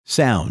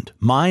Sound,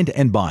 Mind,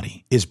 and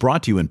Body is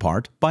brought to you in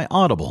part by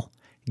Audible.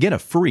 Get a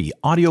free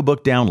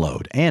audiobook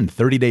download and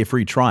 30-day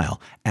free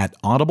trial at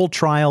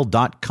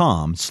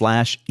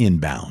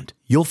audibletrial.com/inbound.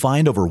 You'll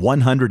find over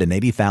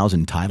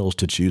 180,000 titles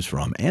to choose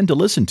from and to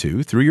listen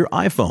to through your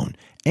iPhone,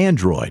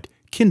 Android,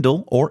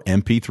 Kindle, or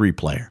MP3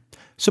 player.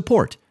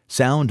 Support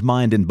Sound,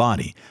 Mind, and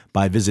Body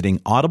by visiting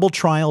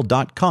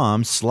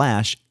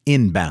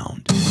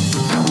audibletrial.com/inbound.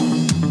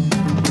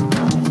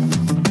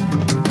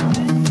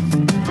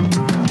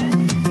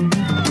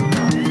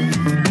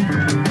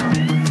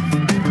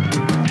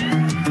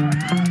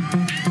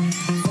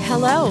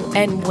 Hello,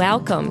 and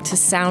welcome to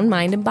Sound,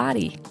 Mind, and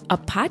Body, a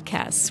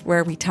podcast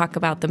where we talk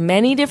about the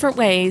many different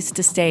ways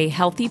to stay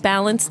healthy,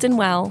 balanced, and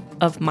well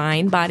of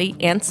mind, body,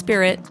 and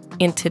spirit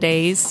in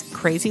today's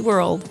crazy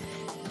world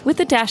with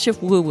a dash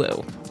of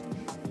woo-woo.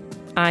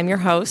 I'm your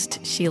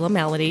host, Sheila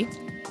Melody,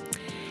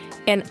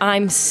 and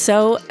I'm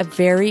so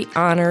very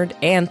honored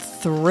and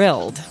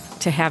thrilled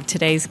to have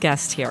today's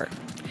guest here.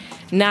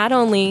 Not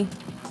only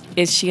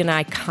is she an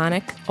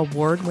iconic,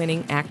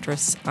 award-winning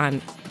actress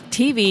on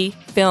TV,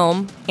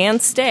 film,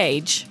 and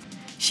stage,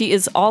 she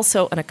is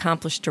also an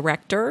accomplished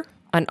director,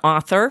 an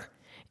author,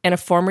 and a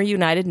former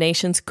United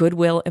Nations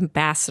Goodwill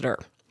Ambassador.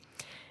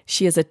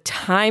 She is a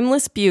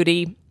timeless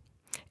beauty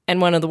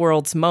and one of the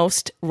world's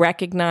most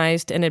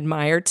recognized and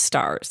admired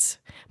stars.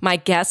 My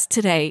guest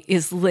today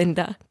is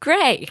Linda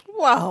Gray.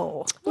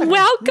 Whoa.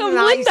 Welcome,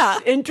 nice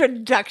Linda.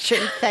 Introduction.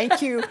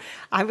 Thank you.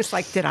 I was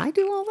like, did I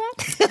do all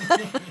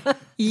that?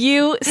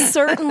 You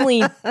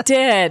certainly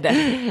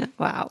did.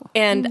 Wow.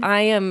 And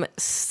I am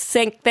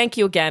thank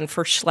you again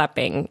for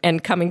schlepping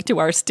and coming to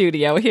our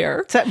studio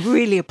here. It's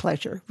really a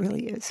pleasure. It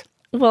really is.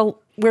 Well,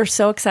 we're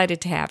so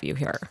excited to have you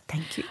here.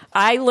 Thank you.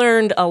 I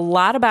learned a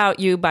lot about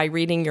you by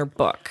reading your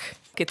book.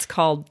 It's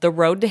called The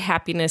Road to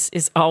Happiness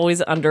is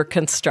Always Under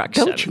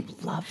Construction. Don't you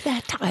love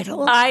that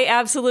title? I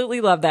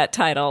absolutely love that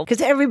title.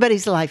 Because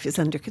everybody's life is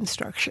under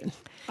construction,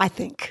 I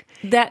think.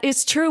 That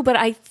is true, but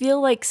I feel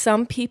like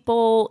some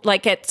people,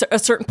 like at a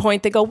certain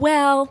point, they go,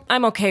 well,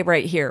 I'm okay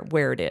right here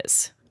where it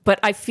is. But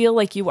I feel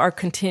like you are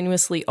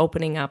continuously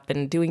opening up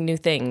and doing new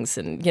things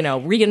and,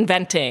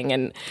 reinventing.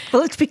 And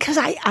well, it's because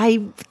I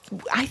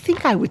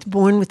think I was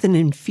born with an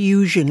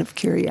infusion of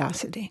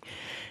curiosity.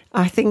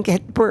 I think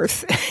at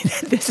birth,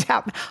 this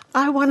happened.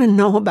 I want to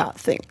know about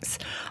things.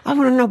 I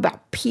want to know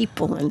about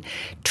people and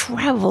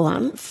travel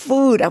and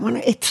food.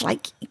 It's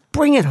like,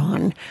 bring it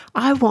on.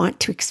 I want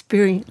to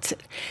experience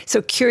it.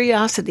 So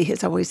curiosity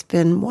has always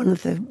been one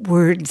of the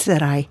words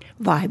that I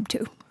vibe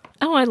to.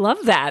 oh, I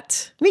love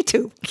that. Me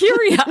too.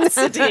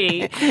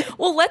 Curiosity.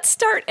 Well, let's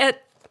start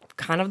at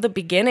kind of the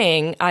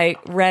beginning. I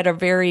read a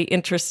very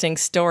interesting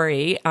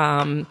story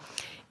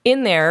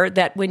in there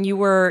that when you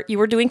were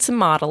doing some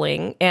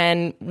modeling,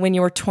 and when you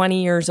were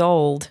 20 years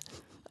old,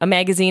 a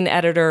magazine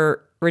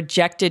editor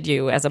rejected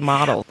you as a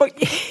model.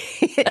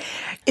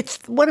 It's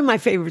one of my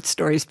favorite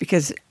stories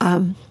because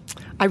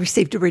I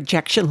received a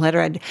rejection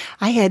letter.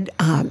 I had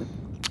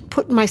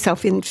put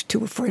myself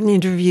for an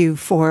interview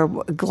for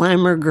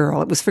Glamour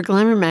Girl. It was for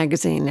Glamour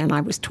magazine, and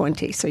I was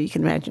 20, so you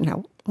can imagine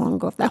how long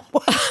ago that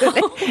was.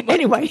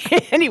 Anyway,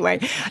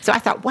 so I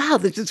thought, wow,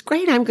 this is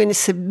great. I'm going to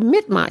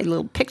submit my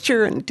little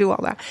picture and do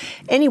all that.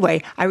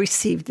 Anyway, I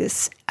received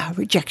this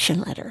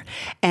rejection letter,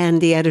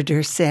 and the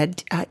editor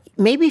said,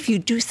 maybe if you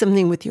do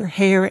something with your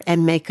hair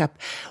and makeup,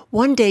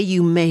 one day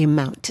you may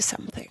amount to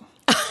something.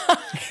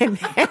 and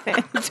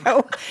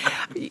so,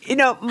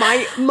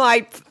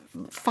 my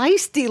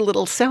feisty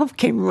little self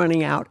came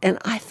running out, and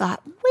I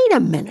thought, wait a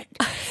minute.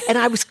 And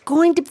I was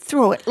going to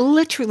throw it,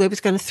 literally I was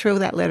going to throw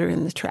that letter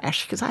in the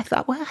trash, because I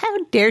thought, well, how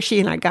dare she?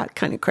 And I got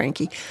kind of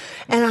cranky.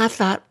 And I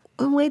thought,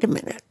 well, wait a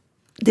minute.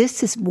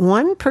 This is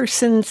one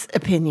person's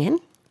opinion,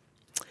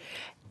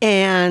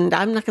 and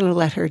I'm not going to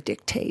let her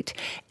dictate.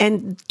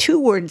 And two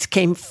words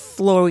came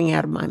flowing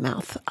out of my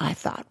mouth. I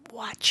thought,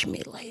 watch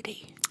me,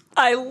 lady.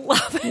 I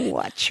love it.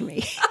 Watch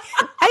me.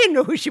 I didn't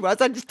know who she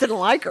was. I just didn't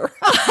like her.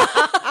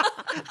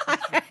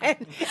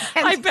 and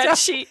I bet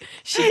she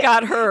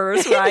got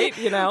hers, right?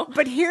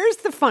 But here's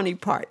the funny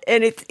part.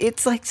 And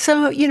it's like,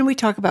 so, we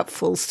talk about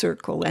full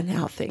circle and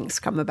how things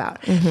come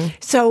about. Mm-hmm.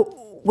 So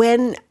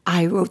when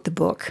I wrote the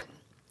book,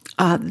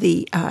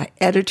 the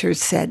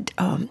editors said,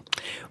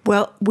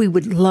 well, we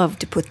would love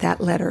to put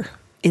that letter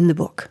in the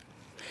book.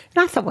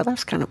 And I thought, well,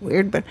 that's kind of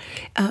weird, but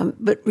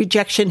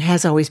rejection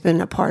has always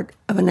been a part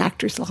of an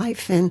actor's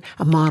life and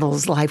a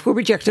model's life. We're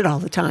rejected all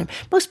the time.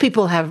 Most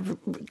people have a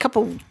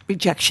couple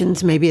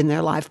rejections maybe in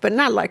their life, but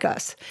not like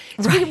us.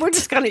 So right. We're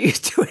just kind of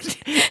used to it.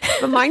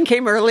 But mine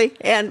came early,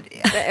 and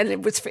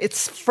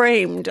it's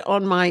framed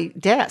on my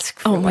desk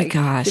for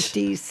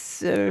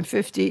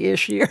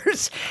 50-ish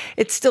years.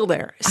 It's still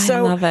there.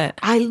 So I love it.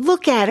 I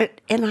look at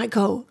it and I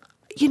go,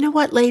 you know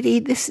what, lady,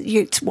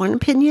 it's one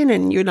opinion,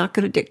 and you're not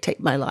going to dictate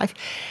my life.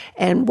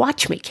 And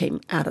watch me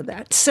came out of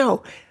that.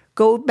 So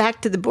go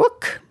back to the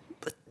book.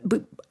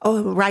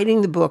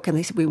 writing the book, and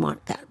they said, we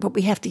want that, but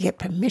we have to get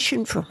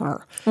permission from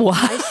her. What?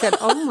 I said,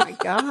 oh my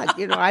God,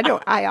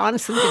 I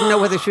honestly didn't know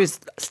whether she was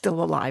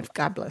still alive.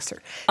 God bless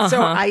her.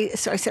 So I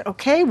said,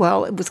 okay,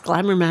 well, it was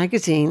Glamour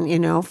magazine,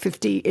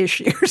 50-ish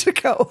years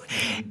ago.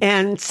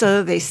 And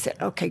so they said,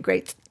 okay,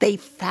 great. They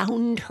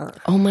found her.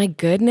 Oh my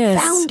goodness.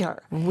 Found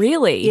her.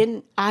 Really?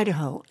 In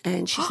Idaho.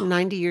 And she's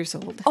 90 years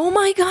old. Oh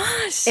my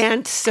gosh.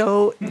 And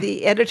so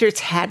the editors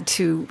had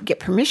to get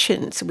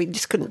permission. So we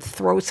just couldn't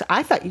throw. So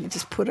I thought you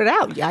just put it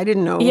out. I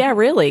didn't know. Yeah,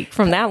 really?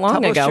 From that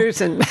long ago.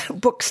 Publishers and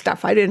book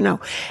stuff. I didn't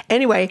know.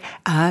 Anyway,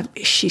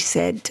 she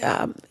said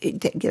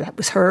that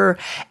was her.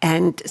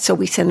 And so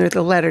we sent her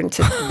the letter and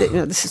said,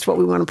 this is what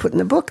we want to put in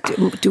the book.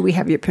 Do we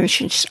have your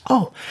permission? She said,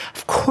 oh,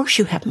 of course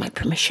you have my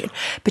permission.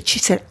 But she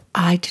said,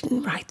 I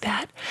didn't write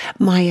that.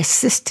 My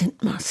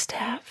assistant must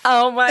have.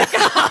 Oh, my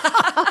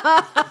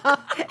God.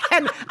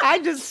 And I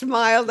just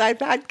smiled. I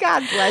thought,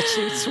 God bless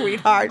you,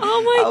 sweetheart.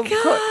 Oh, my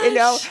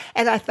gosh.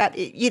 And I thought,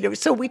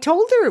 so we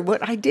told her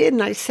what I did,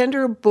 and I sent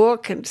her a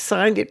book and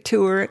signed it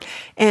to her.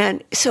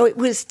 And so it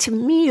was, to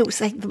me, it was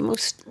like the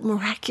most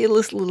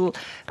miraculous little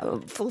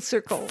full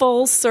circle.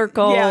 Full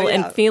circle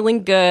and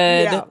feeling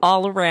good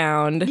all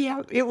around.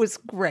 Yeah, it was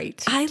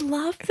great. I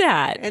love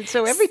that. And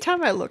so every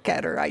time I look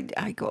at her,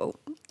 I go,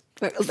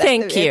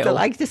 thank you.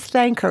 I just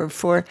thank her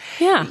for,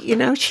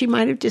 she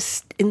might have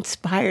just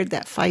inspired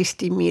that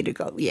feisty me to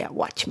go,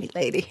 watch me,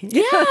 lady.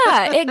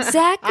 Yeah,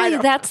 exactly.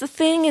 That's the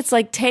thing. It's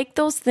like, take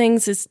those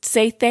things, is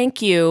say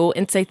thank you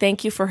and say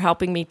thank you for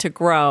helping me to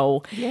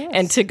grow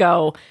and to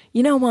go,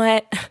 you know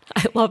what?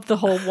 I love the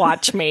whole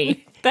watch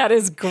me. That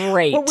is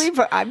great. Well,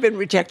 I've been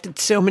rejected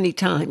so many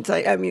times.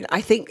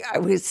 I think I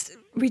was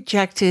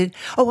rejected.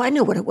 Oh, I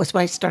know what it was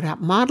when I started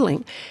out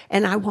modeling,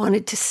 and I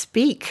wanted to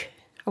speak.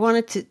 I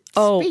wanted to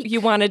speak. You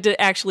wanted to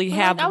actually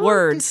have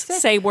words,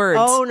 say words.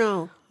 Oh,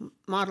 no.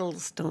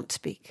 Models don't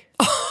speak.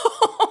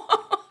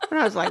 And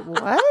I was like,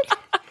 what?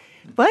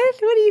 What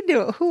do you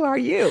do? Who are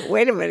you?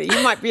 Wait a minute.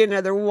 You might be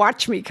another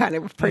watch me kind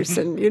of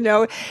person,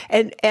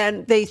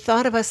 And they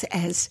thought of us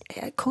as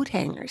coat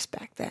hangers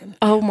back then.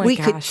 Oh, my gosh. We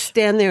could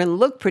stand there and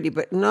look pretty,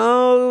 but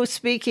no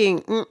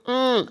speaking.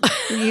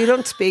 You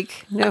don't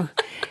speak. No.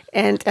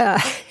 And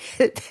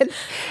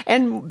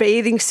and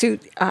bathing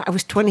suit. I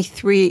was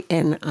 23,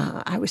 and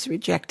I was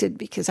rejected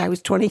because I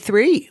was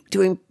 23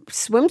 doing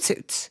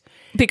swimsuits.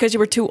 Because you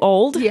were too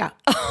old? Yeah.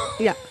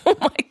 Yeah. Oh,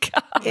 my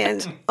God.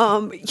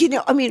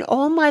 And,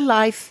 all my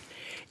life,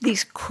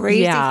 these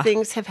crazy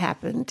things have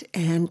happened.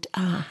 And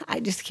I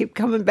just keep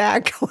coming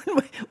back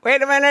going,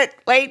 wait a minute.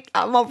 Wait,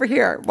 I'm over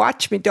here.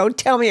 Watch me. Don't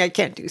tell me I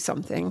can't do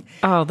something.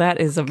 Oh,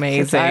 that is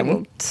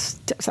amazing.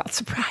 I'll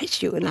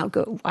surprise you, and I'll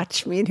go,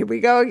 watch me, and here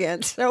we go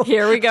again. So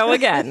here we go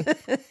again.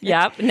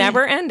 Yep.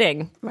 Never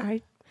ending.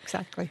 Right.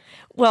 Exactly.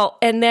 Well,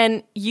 and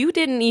then you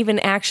didn't even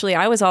actually,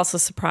 I was also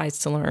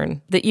surprised to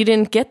learn that you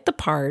didn't get the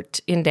part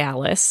in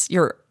Dallas,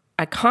 your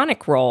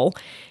iconic role,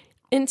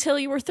 until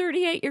you were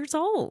 38 years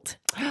old.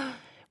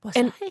 Was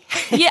I?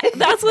 Yeah,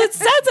 that's what it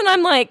says. And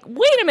I'm like,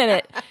 wait a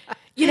minute.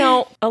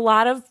 A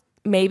lot of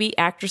maybe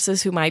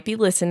actresses who might be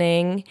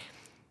listening,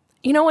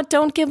 you know what,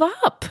 don't give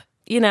up,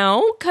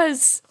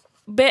 because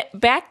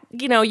back,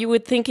 you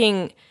would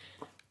thinking,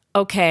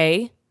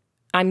 okay,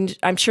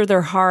 I'm sure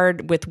they're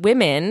hard with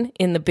women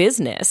in the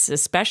business,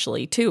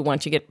 especially too,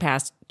 once you get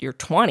past your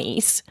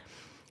 20s.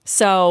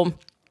 So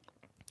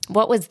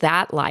what was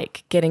that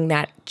like, getting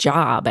that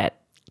job at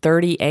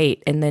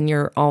 38, and then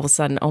you're all of a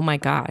sudden, oh my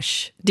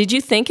gosh. Did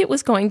you think it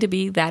was going to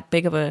be that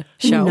big of a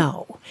show?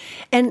 No.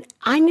 And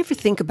I never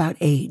think about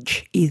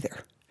age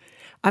either.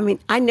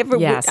 I never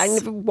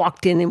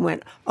walked in and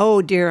went,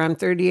 oh dear, I'm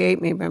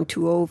 38, maybe I'm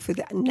too old for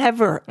that.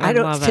 Never. I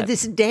don't. To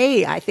this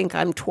day, I think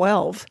I'm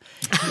 12.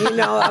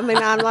 I'm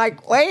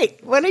like,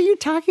 wait, what are you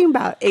talking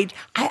about? Age.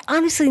 I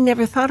honestly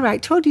never thought about it. I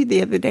told you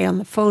the other day on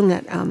the phone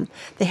that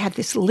they had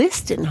this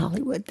list in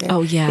Hollywood.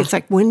 Oh, yeah. It's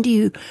like, when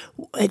do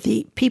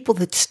the people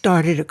that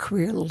started a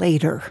career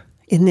later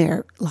in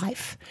their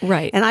life.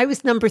 Right. And I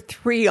was number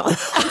 3 on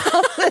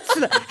the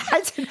list.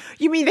 I said,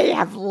 you mean they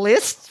have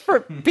lists for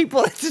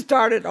people that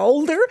started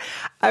older?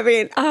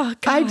 I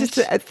just,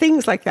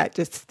 things like that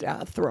just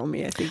throw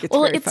me. I think it's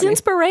very funny.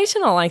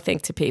 Inspirational, I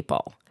think, to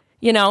people,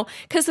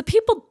 because the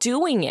people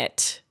doing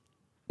it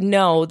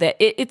know that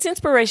it's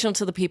inspirational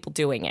to the people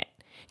doing it.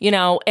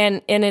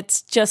 And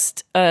it's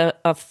just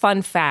a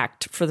fun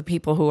fact for the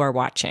people who are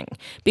watching,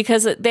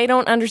 because they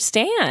don't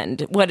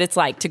understand what it's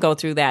like to go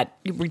through that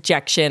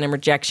rejection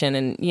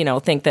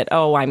and, think that,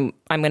 oh, I'm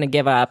going to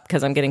give up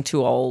because I'm getting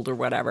too old or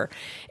whatever.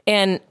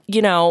 And,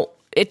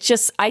 it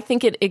just, I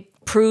think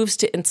it proves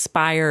to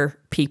inspire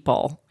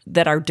people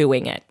that are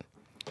doing it.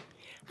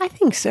 I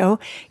think so.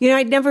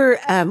 I never,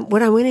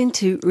 when I went in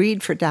to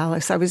read for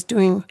Dallas, I was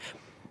doing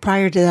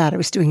prior to that, I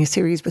was doing a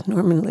series with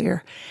Norman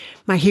Lear,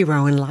 my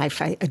hero in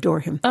life. I adore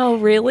him. Oh,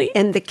 really?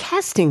 And the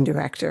casting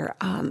director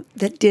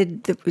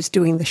that was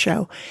doing the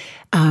show,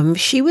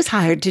 she was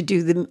hired to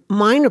do the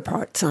minor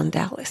parts on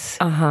Dallas.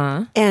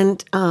 Uh-huh.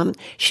 And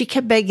she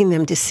kept begging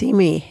them to see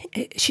me.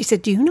 She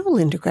said, "Do you know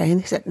Linda Gray?"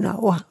 And they said,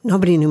 "No,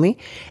 nobody knew me."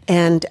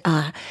 And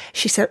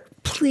she said,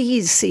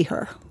 "Please see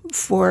her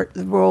for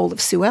the role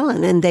of Sue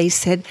Ellen." And they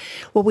said,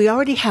 "Well, we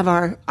already have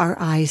our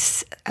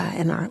eyes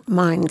and our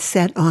minds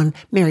set on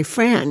Mary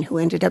Fran, who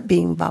ended up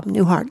being Bob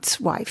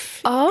Newhart's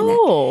wife."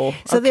 Oh,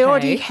 so they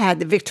already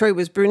had, Victoria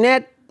was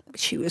brunette,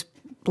 she was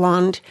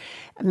blonde,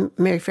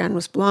 Mary Fran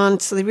was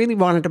blonde, so they really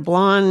wanted a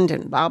blonde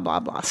and blah, blah,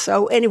 blah.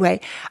 So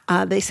anyway,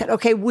 they said,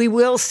 "Okay, we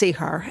will see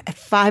her at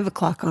 5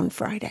 o'clock on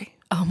Friday."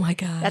 Oh, my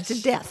gosh. That's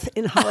a death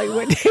in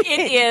Hollywood.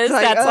 It is.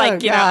 Like, That's like,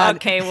 God.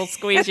 okay, we'll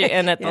squeeze you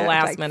in at the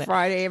last like minute.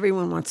 Friday,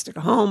 everyone wants to go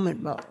home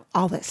and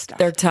all that stuff.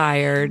 They're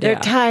tired. They're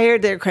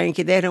tired. They're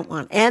cranky. They don't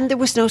want. And there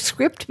was no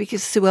script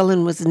because Sue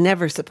Ellen was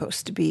never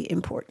supposed to be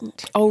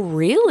important. Oh,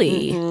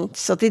 really? Mm-hmm.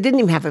 So they didn't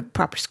even have a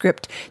proper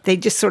script. They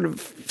just sort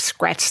of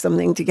scratched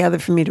something together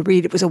for me to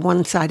read. It was a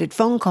one-sided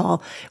phone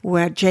call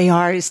where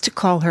JR is to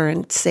call her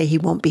and say he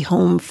won't be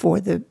home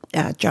for the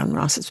John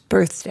Ross's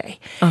birthday.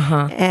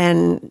 Uh-huh.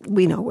 And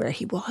we know where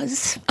he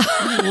was.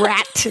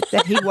 Rat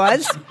that he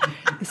was.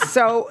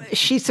 So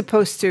she's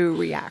supposed to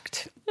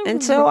react.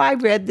 And so I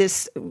read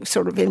this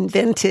sort of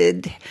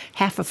invented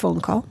half a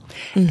phone call,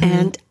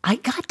 and I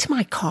got to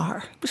my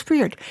car. It was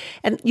weird.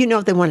 And,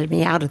 they wanted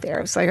me out of there.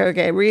 I was like,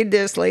 "Okay, read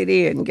this,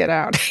 lady, and get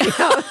out."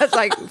 It's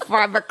like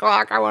 5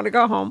 o'clock. I want to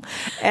go home.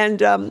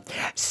 And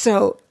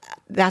so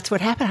that's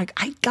what happened.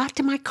 I got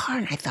to my car,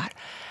 and I thought,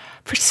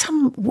 for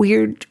some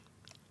weird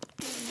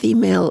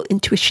female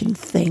intuition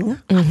thing,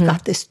 I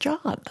got this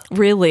job.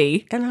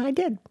 Really? And I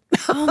did.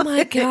 Oh,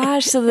 my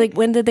gosh. So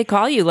when did they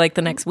call you? Like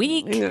the next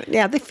week?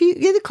 Yeah, they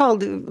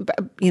called,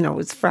 it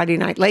was Friday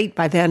night late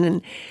by then.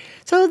 And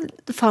so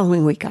the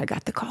following week I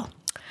got the call.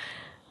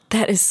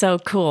 That is so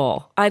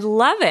cool. I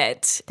love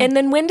it. And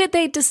then when did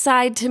they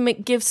decide to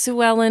give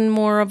Sue Ellen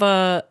more of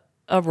a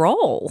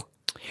role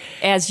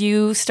as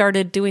you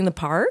started doing the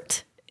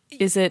part?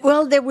 Is it?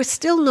 Well, there was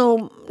still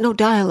no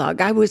dialogue.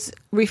 I was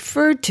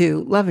referred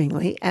to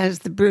lovingly as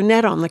the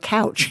brunette on the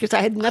couch because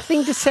I had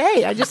nothing to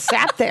say. I just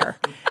sat there.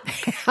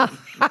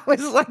 I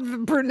was like the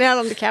brunette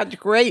on the couch.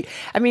 Great.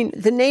 I mean,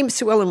 the name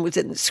Sue Ellen was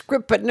in the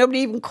script, but nobody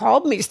even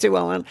called me Sue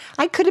Ellen.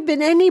 I could have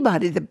been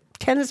anybody, the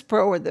tennis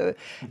pro or the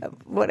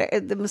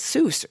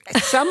masseuse,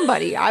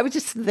 somebody. I was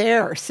just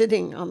there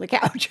sitting on the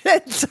couch.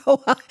 And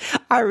so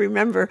I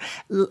remember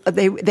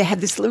they had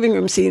this living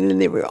room scene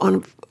and they were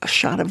on a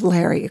shot of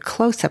Larry, a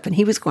close-up, and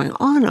he was going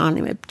on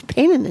him, a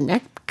pain in the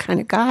neck kind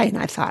of guy. And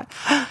I thought,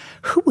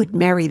 who would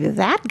marry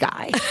that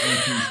guy?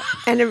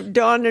 And it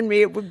dawned on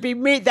me, it would be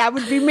me. That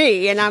would be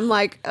me. And I'm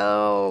like,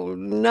 oh,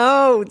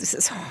 no, this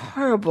is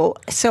horrible.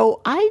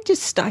 So I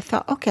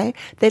thought, okay,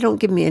 they don't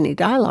give me any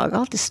dialogue.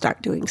 I'll just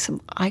start doing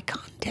some eye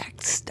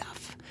contact stuff.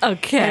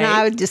 Okay. And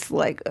I would just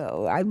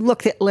I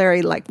looked at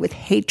Larry like with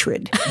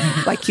hatred,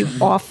 like, "You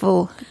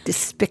awful,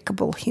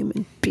 despicable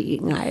human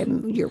being. I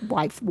am your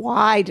wife.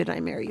 Why did I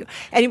marry you?"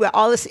 Anyway,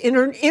 all this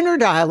inner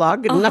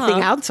dialogue and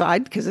nothing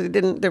outside because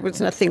there was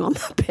nothing on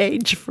the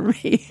page for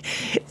me.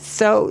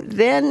 So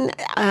then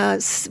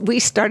we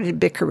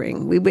started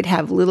bickering. We would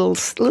have little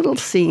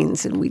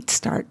scenes and we'd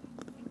start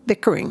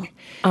bickering.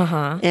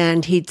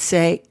 And he'd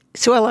say,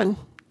 "Sue Ellen,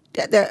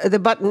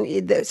 the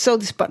button, sew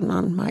this button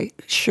on my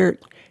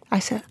shirt." I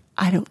said,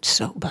 "I don't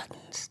sew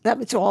buttons." That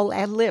was all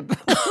ad lib.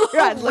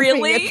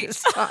 Really? At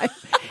this time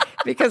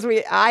because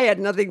I had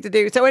nothing to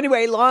do. So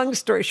anyway, long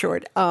story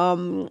short,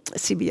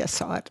 CBS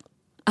saw it,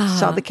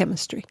 saw the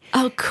chemistry.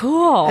 Oh,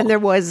 cool! And there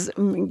was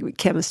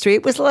chemistry.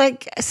 It was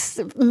like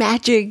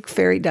magic,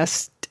 fairy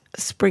dust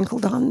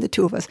sprinkled on the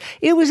two of us.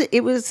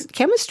 It was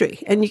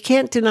chemistry, and you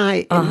can't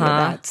deny any of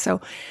that. So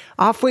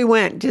off we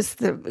went.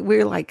 We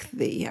were like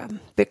the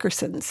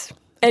Bickersons.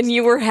 And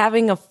you were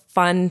having a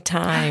fun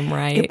time,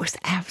 right? It was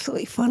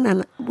absolutely fun,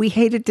 and we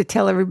hated to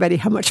tell everybody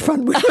how much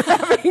fun we were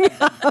having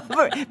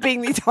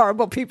being these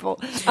horrible people.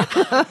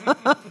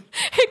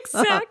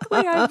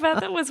 Exactly. I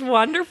bet that was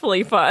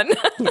wonderfully fun.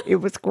 It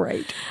was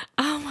great.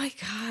 Oh, my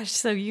gosh.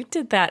 So you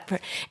did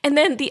that. And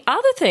then the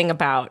other thing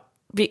about...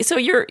 So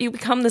you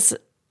become this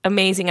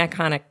amazing,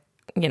 iconic,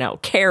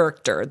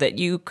 character that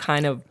you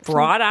kind of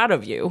brought out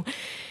of you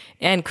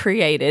and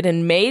created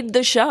and made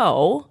the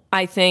show,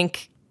 I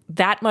think,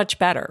 that much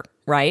better,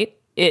 right?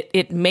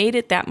 It made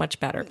it that much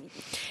better.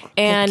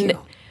 And Thank you.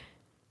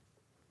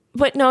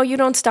 But no, you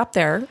don't stop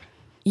there.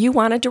 You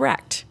want to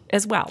direct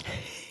as well.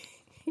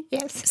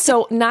 Yes.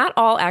 So not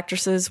all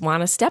actresses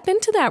want to step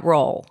into that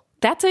role.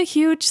 That's a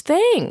huge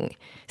thing.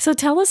 So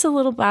tell us a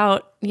little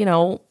about,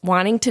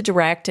 wanting to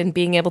direct and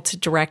being able to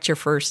direct your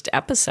first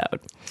episode.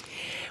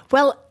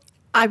 Well,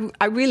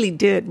 I really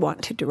did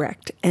want to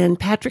direct, and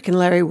Patrick and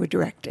Larry were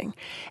directing.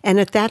 And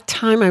at that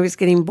time, I was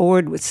getting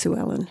bored with Sue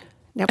Ellen.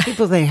 Now,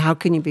 people say, how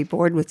can you be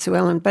bored with Sue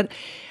Ellen? But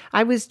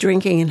I was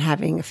drinking and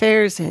having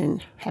affairs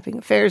and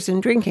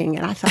drinking.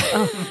 And I thought,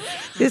 oh,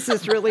 this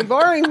is really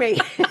boring me.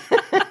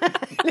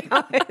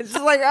 It's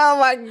like, oh,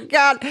 my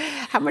God,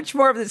 how much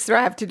more of this do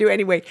I have to do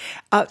anyway?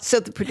 So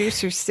the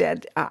producer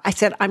said, I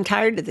said, I'm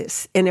tired of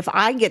this. And if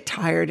I get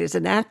tired as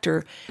an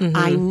actor,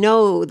 I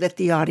know that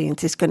the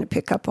audience is going to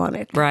pick up on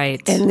it.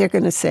 Right. And they're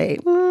going to say,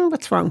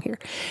 what's wrong here?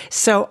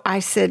 So I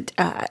said,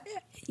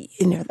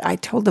 I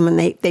told them, and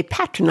they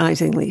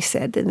patronizingly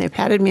said, and they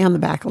patted me on the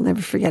back, I'll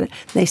never forget it.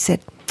 They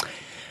said,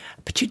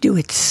 but you do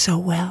it so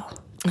well.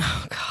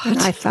 Oh, God. And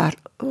I thought,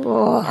 I'm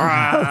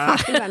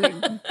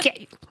going to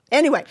get you.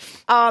 Anyway,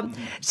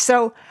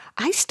 so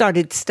I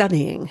started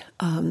studying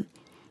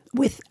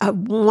with a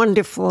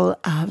wonderful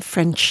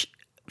French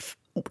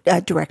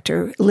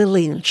director,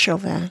 Lillian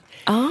Chauvin.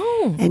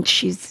 Oh. And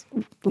she's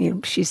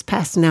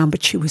passed now,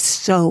 but she was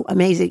so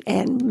amazing.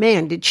 And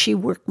man, did she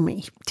work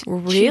me.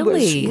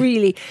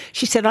 Really?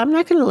 She said, I'm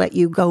not going to let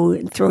you go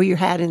and throw your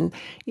hat in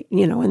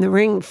the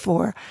ring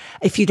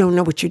if you don't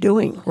know what you're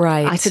doing.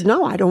 Right. I said,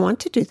 no, I don't want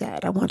to do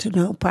that. I want to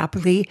know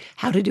properly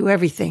how to do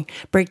everything,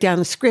 break down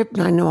the script,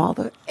 and I know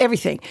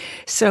everything.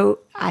 So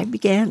I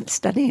began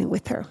studying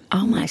with her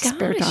in my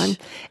spare time.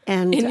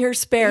 And in your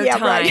spare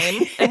time.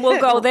 Right. And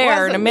we'll go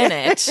there in a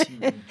minute.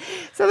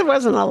 So there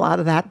wasn't a lot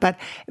of that, but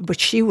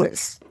she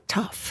was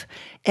tough.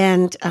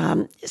 And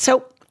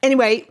so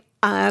anyway,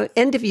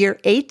 end of year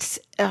 8,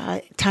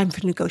 time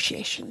for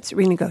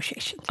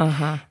renegotiations.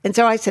 Uh-huh. And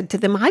so I said to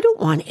them, I don't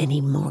want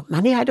any more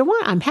money.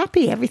 I'm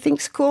happy.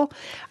 Everything's cool.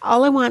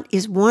 All I want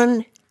is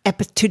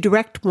to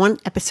direct one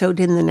episode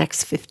in the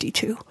next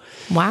 52.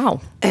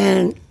 Wow.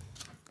 And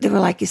they were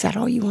like, is that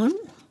all you want?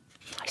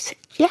 I said,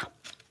 yeah,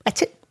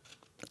 that's it.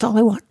 That's all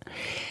I want.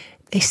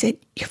 They said,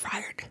 you're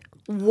fired.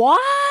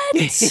 What?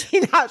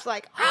 I was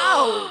like,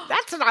 oh,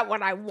 that's not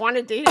what I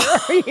wanted to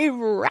hear,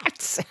 you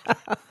rats.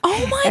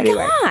 Oh my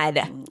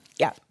God.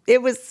 Yeah,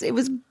 it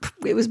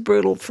was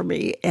brutal for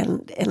me,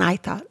 and I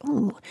thought,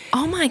 oh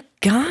my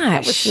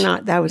gosh,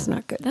 that was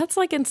not good. That's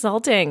like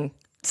insulting.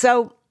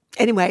 So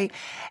anyway,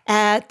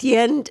 at the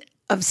end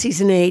of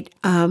season 8,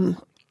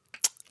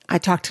 I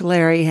talked to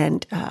Larry,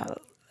 and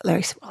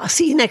Larry said, well, I'll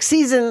see you next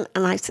season.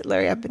 And I said,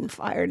 Larry, I've been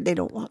fired. They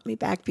don't want me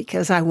back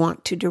because I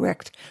want to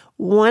direct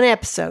one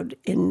episode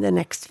in the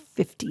next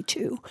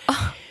 52.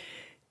 Oh.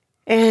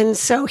 And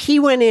so he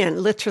went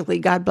in, literally,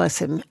 God bless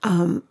him.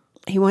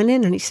 He went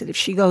in and he said, if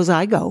she goes,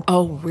 I go.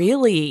 Oh,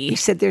 really? He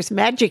said, there's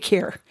magic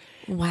here.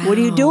 Wow. What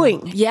are you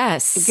doing?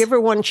 Yes. Give her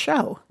one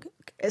show.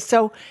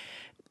 So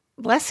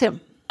bless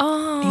him.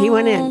 Oh. He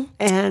went in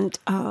and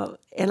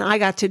I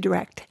got to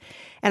direct.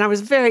 And I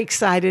was very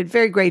excited,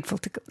 very grateful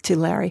to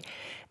Larry.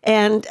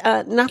 And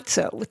not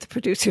so with the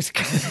producers.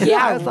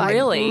 Yeah, I was like,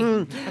 really.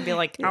 I'd be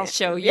like, I'll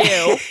show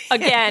you.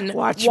 Again,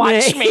 watch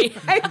me.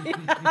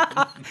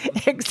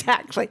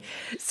 Exactly.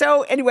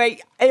 So anyway,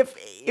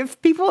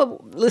 if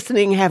people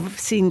listening have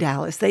seen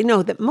Dallas, they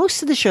know that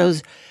most of the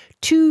shows,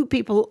 2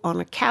 people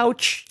on a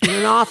couch, in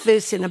an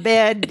office, in a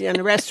bed, in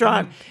a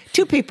restaurant,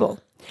 2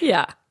 people.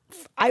 Yeah.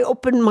 I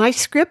opened my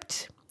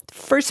script,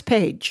 first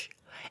page,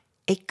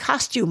 a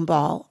costume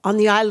ball on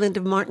the island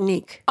of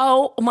Martinique.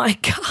 Oh my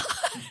God.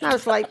 I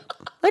was like,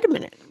 wait a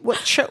minute, what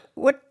show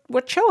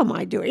am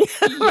I doing?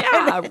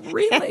 Yeah,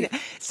 really.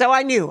 So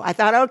I knew. I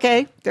thought,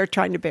 okay, they're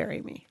trying to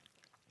bury me.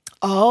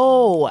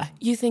 Oh,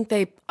 you think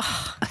they...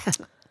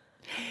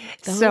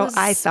 So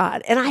I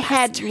thought, and I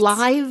had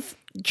live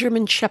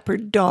German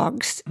Shepherd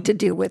dogs to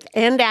deal with,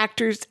 and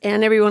actors,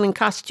 and everyone in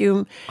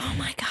costume. Oh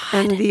my God.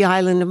 And the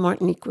island of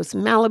Martinique was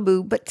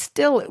Malibu, but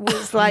still it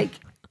was like...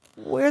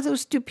 Where are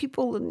those 2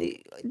 people in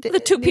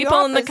the 2 people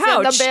on the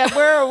couch? The bed?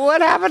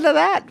 What happened to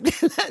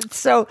that?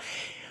 So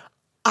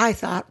I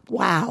thought,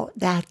 wow,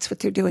 that's what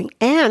they're doing.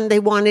 And they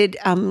wanted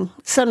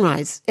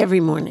sunrise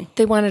every morning.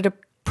 They wanted to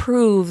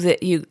prove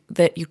that you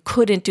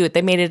couldn't do it.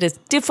 They made it as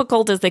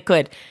difficult as they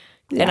could.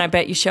 Yeah. And I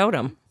bet you showed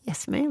them.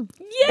 Yes, ma'am.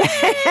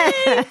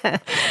 Yay!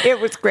 It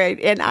was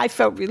great. And I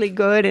felt really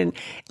good. And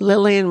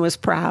Lillian was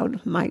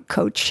proud. My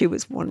coach, she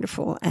was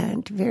wonderful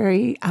and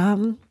very...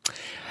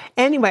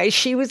 Anyway,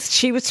 she was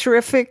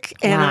terrific,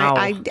 and wow.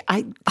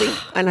 I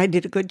think, and I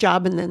did a good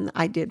job, and then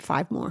I did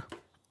 5 more.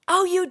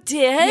 Oh, you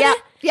did?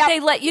 Yep. They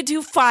let you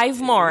do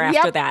 5 more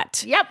after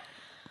that. Yep.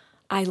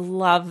 I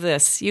love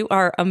this. You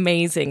are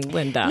amazing,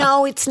 Linda.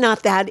 No, it's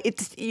not that.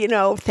 It's thank you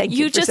for saying that.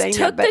 You just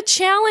took the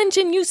challenge,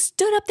 and you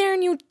stood up there,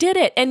 and you did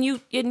it, and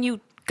you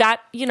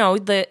got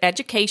the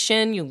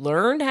education. You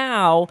learned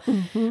how,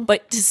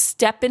 but to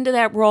step into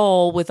that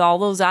role with all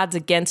those odds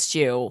against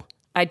you,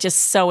 I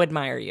just so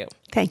admire you.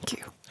 Thank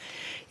you.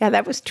 Yeah,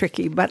 that was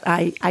tricky, but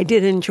I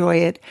did enjoy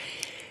it.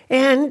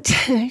 And,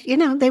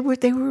 they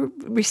were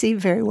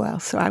received very well,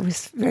 so I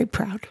was very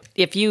proud.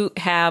 If you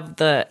have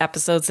the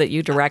episodes that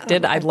you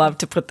directed, I'd love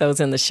to put those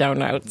in the show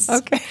notes.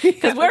 Okay.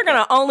 Because we're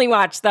going to only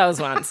watch those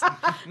ones.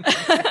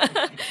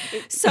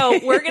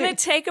 So we're going to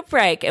take a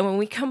break, and when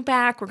we come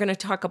back, we're going to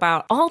talk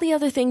about all the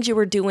other things you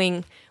were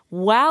doing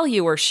while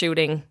you were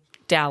shooting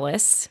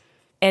Dallas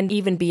and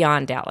even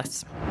beyond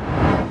Dallas.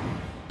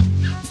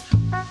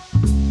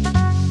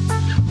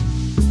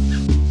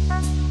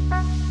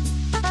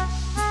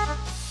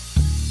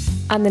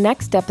 On the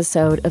next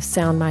episode of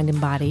Sound, Mind,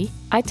 and Body,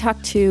 I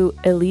talked to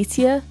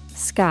Alicia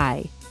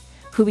Skye,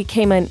 who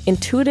became an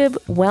intuitive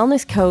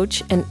wellness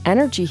coach and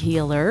energy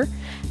healer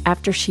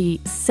after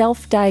she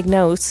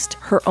self-diagnosed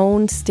her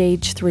own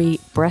stage 3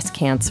 breast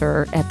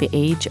cancer at the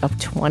age of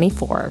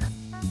 24.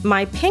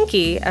 My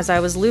pinky, as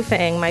I was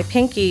loofahing, my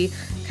pinky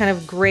kind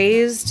of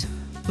grazed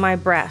my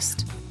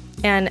breast.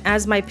 And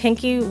as my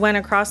pinky went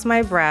across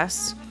my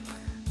breast,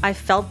 I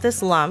felt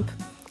this lump.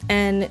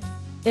 And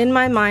in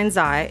my mind's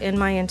eye, in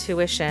my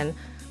intuition,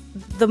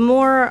 the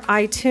more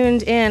I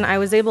tuned in, I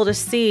was able to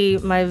see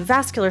my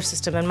vascular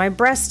system and my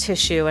breast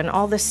tissue and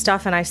all this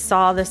stuff. And I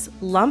saw this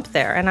lump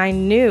there. And I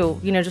knew,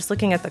 just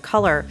looking at the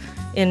color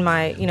in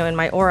my, in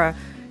my aura,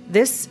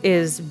 this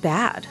is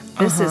bad.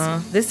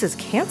 This is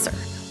cancer.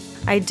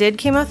 I did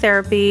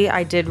chemotherapy.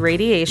 I did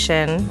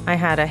radiation. I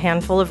had a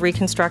handful of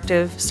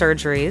reconstructive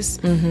surgeries.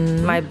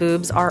 Mm-hmm. My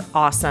boobs are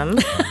awesome.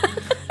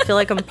 I feel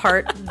like I'm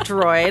part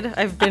droid.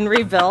 I've been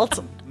rebuilt.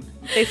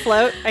 They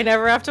float. I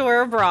never have to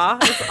wear a bra.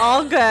 It's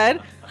all good.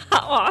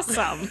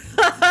 Awesome.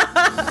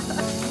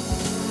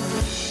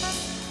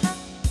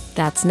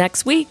 That's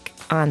next week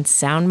on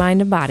Sound,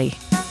 Mind, and Body.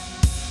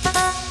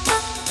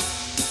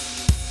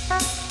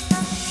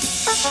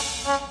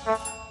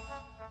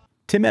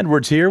 Tim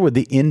Edwards here with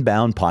the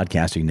Inbound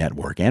Podcasting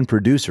Network and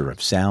producer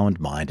of Sound,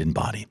 Mind, and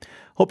Body.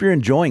 Hope you're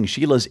enjoying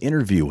Sheila's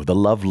interview with the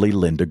lovely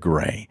Linda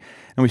Gray.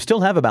 And we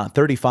still have about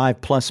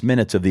 35 plus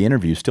minutes of the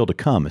interview still to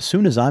come as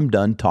soon as I'm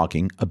done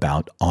talking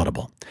about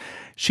Audible.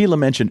 Sheila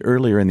mentioned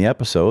earlier in the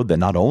episode that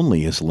not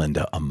only is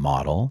Linda a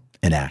model,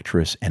 an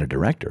actress, and a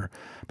director,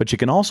 but she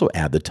can also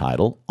add the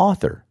title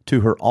author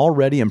to her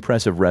already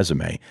impressive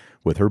resume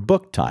with her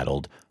book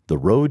titled The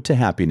Road to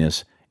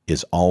Happiness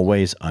is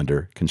Always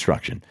Under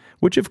Construction,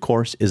 which of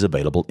course is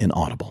available in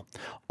Audible.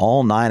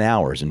 All 9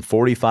 hours and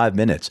 45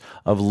 minutes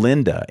of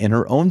Linda in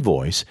her own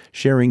voice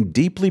sharing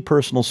deeply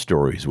personal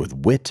stories with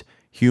wit,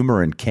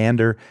 humor, and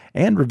candor,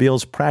 and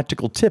reveals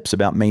practical tips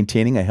about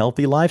maintaining a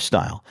healthy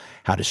lifestyle,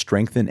 how to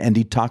strengthen and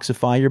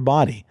detoxify your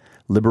body,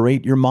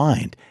 liberate your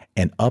mind,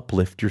 and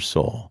uplift your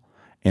soul.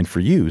 And for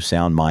you,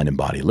 Sound, Mind, and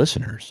Body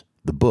listeners,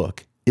 the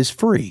book is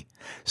free.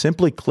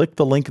 Simply click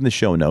the link in the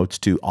show notes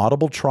to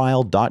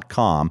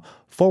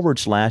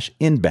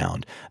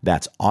audibletrial.com/inbound.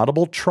 That's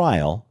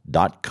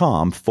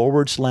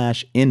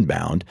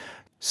audibletrial.com/inbound.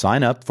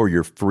 Sign up for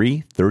your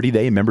free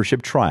 30-day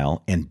membership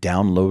trial and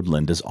download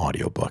Linda's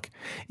audiobook.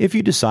 If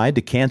you decide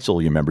to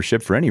cancel your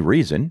membership for any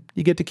reason,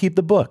 you get to keep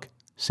the book.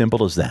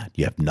 Simple as that.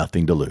 You have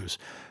nothing to lose.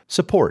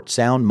 Support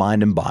Sound,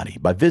 Mind, and Body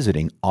by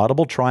visiting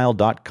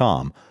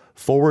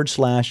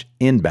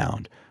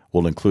audibletrial.com/inbound.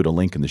 We'll include a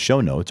link in the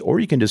show notes, or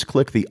you can just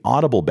click the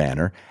Audible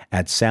banner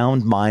at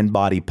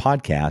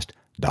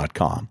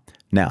soundmindbodypodcast.com.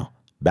 Now,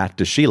 back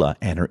to Sheila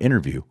and her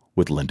interview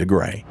with Linda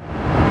Gray.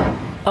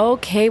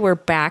 Okay, we're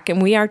back,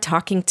 and we are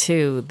talking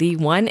to the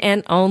one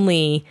and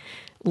only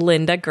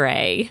Linda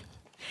Gray.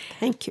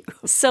 Thank you.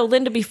 So,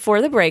 Linda,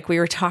 before the break, we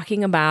were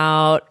talking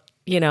about,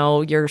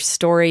 your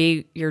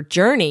story, your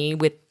journey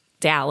with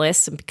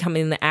Dallas and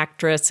becoming the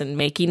actress and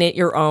making it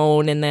your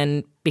own and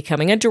then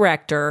becoming a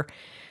director.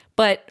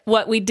 But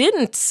what we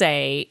didn't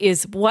say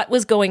is what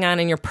was going on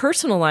in your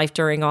personal life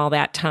during all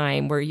that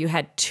time where you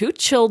had 2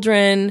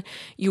 children,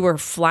 you were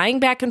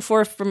flying back and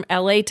forth from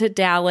LA to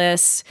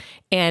Dallas,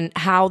 and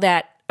how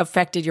that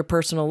affected your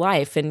personal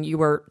life. And you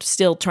were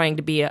still trying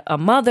to be a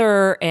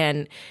mother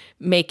and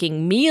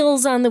making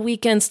meals on the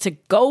weekends to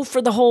go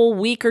for the whole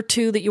week or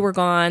 2 that you were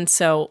gone.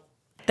 So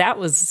that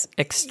was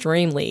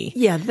extremely...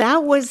 Yeah,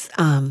 that was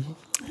a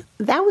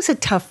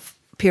tough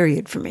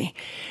period for me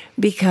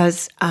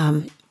because...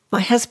 my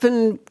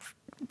husband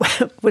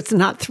was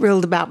not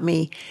thrilled about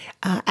me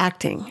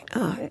acting.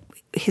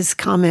 His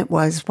comment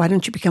was, "Why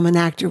don't you become an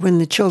actor when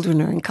the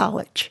children are in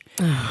college?"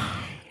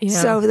 Yeah.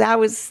 So that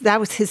was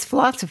his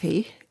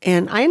philosophy,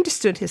 and I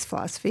understood his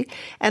philosophy.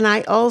 And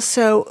I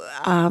also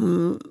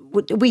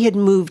we had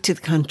moved to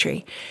the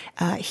country.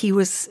 He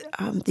was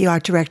the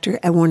art director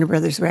at Warner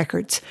Brothers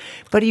Records,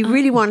 but he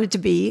really wanted to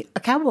be a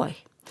cowboy.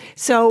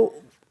 So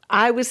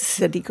I was a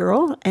city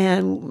girl,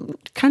 and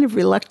kind of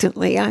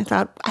reluctantly, I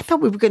thought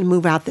we were going to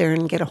move out there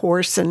and get a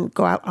horse and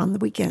go out on the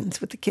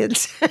weekends with the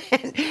kids.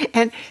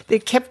 And they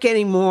kept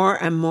getting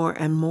more and more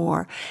and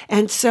more.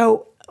 And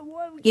so,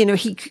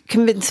 he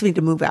convinced me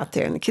to move out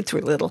there, and the kids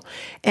were little.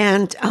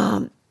 And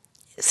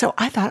so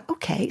I thought,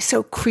 okay,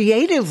 so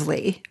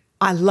creatively,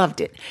 I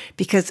loved it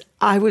because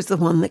I was the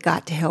one that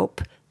got to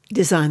help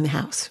design the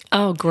house.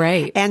 Oh,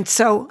 great. And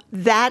so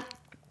that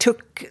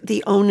took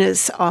the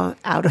onus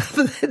out of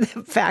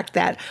the fact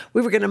that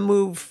we were going to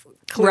move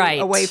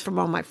away from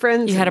all my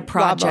friends. You had a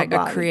project,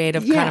 a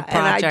creative kind of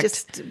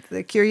project. And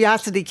the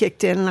curiosity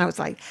kicked in, and I was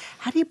like,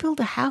 how do you build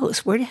a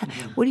house? What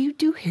do you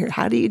do here?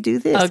 How do you do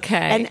this? Okay.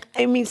 And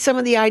I mean, some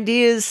of the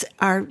ideas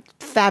are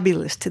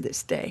fabulous to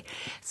this day.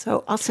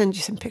 So I'll send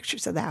you some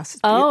pictures of the house.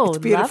 It's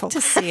beautiful. Love to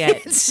see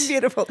it. It's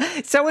beautiful.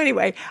 So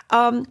anyway,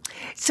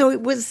 so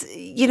it was,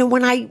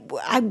 when I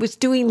was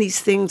doing these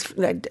things,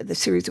 the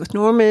series with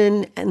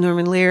Norman and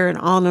Norman Lear and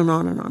on and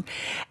on and on.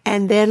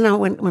 And then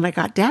when I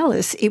got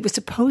Dallas, it was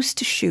supposed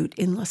to shoot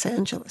in Los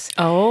Angeles.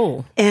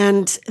 Oh.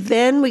 And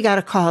then we got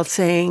a call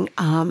saying,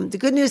 the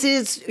good news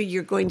is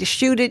you're going to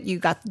shoot it. You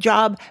got the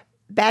job.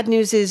 Bad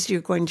news is you're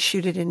going to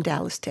shoot it in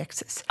Dallas,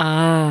 Texas.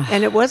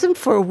 And it wasn't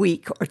for a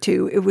week or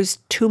two. It was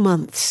 2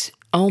 months.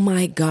 Oh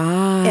my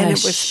gosh. And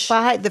it was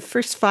the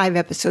first 5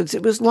 episodes.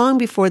 It was long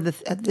before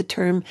the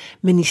term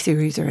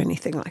miniseries or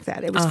anything like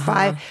that. It was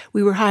 5.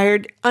 We were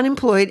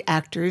unemployed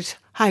actors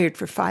hired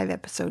for 5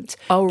 episodes.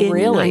 Oh, in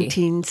really?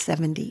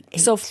 1978.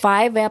 So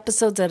 5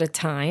 episodes at a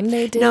time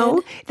they did?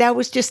 No, that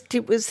was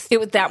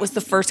that was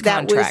the first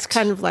contract. That was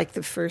kind of like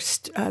the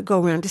first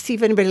go around to see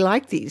if anybody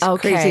liked these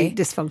crazy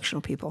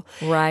dysfunctional people.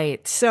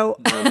 Right. So,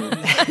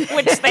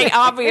 which they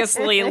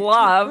obviously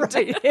loved.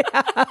 Right,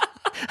 yeah.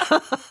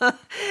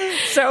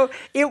 So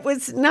it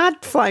was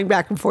not flying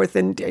back and forth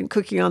and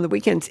cooking on the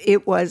weekends.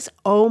 It was,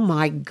 oh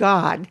my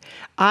God,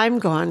 I'm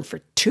gone for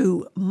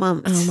 2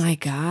 months. Oh my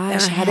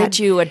gosh. How did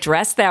you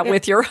address that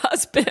with your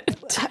husband?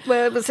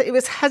 Well, it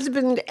was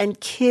husband and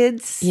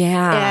kids.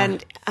 Yeah.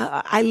 And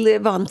I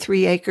live on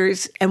 3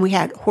 acres, and we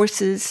had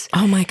horses.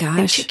 Oh my gosh.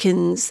 And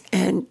chickens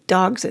and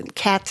dogs and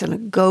cats and a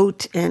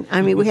goat. And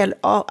I mean, we had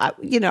all, I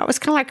was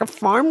kind of like a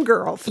farm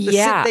girl. For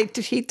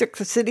the he took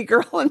the city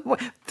girl and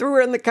threw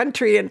her in the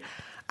country. And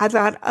I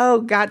thought,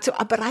 oh God.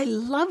 But I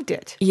loved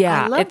it.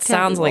 Yeah. It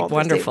sounds like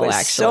wonderful,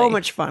 actually. So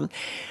much fun.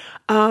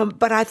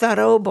 But I thought,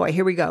 oh boy,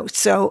 here we go.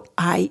 So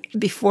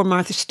before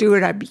Martha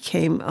Stewart, I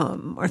became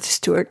Martha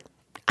Stewart.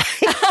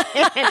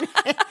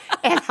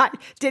 and I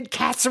did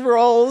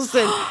casseroles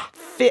and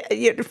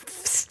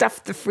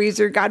stuffed the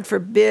freezer. God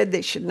forbid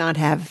they should not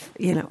have,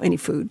 any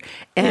food.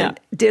 And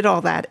did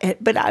all that.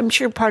 But I'm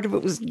sure part of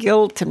it was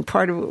guilt and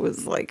part of it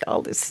was like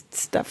all this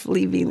stuff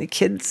leaving the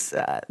kids,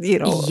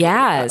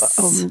 Yes.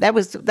 That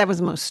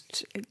was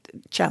most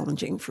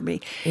challenging for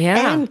me.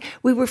 Yeah. And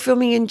we were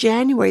filming in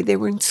January. They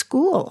were in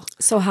school.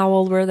 So how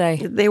old were they?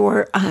 They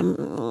were,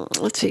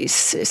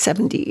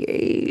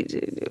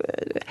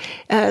 78,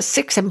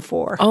 6 and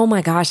 4. Oh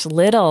my gosh,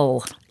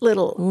 little.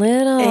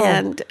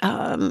 And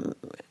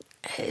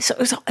so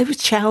it was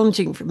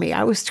challenging for me.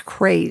 I was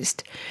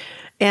crazed.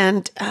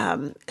 And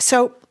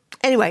so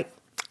anyway,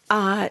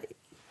 I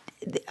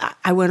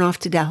went off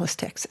to Dallas,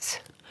 Texas.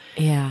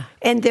 Yeah.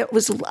 And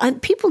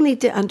people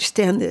need to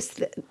understand this,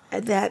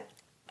 that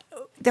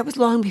was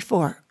long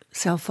before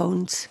cell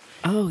phones.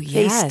 Oh,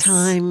 yes.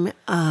 FaceTime,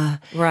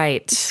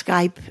 right.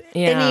 Skype,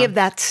 any of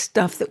that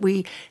stuff that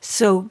we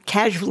so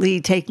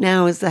casually take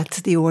now as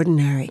that's the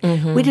ordinary.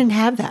 Mm-hmm. We didn't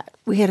have that.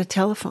 We had a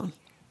telephone.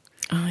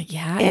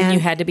 Yeah, and you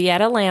had to be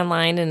at a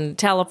landline and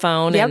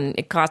telephone, and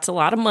it costs a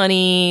lot of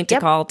money to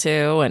call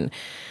to. And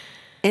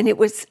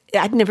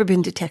I'd never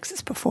been to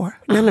Texas before.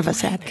 None of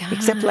us had,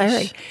 except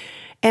Larry.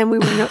 And we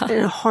were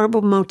in a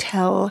horrible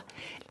motel.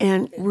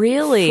 And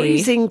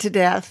freezing to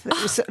death. It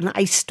was an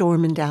ice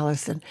storm in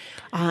Dallas, and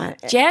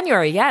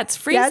January. Yeah, it's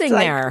freezing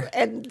there.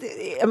 And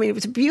I mean, it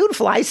was a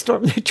beautiful ice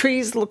storm. The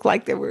trees looked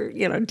like they were,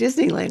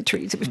 Disneyland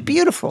trees. It was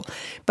beautiful,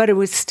 but it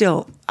was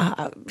still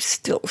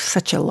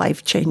such a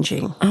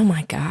life-changing. Oh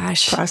my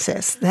gosh,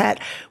 process that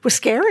was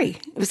scary.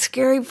 It was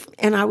scary,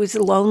 and I was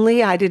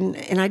lonely. I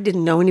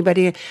didn't know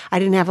anybody. I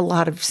didn't have a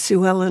lot of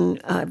Sue Ellen.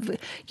 I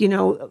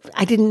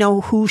didn't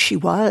know who she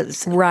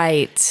was.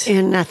 Right,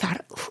 and I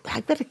thought,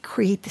 I better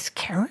create this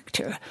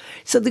character.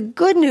 So the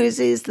good news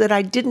is that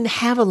I didn't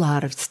have a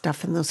lot of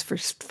stuff in those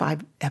first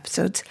 5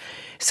 episodes.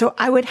 So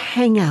I would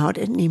hang out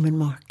at Neiman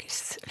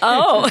Marcus.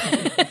 Oh,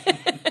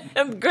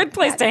 a good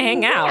place to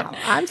hang out.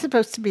 I'm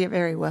supposed to be a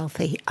very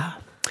wealthy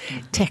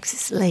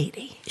Texas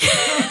lady.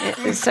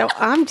 So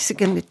I'm just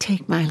going to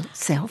take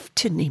myself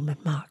to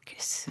Neiman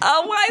Marcus.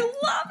 Oh, I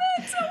love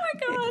it. Oh, my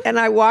God. And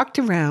I walked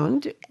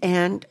around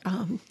and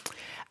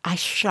I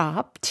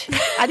shopped.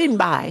 I didn't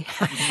buy.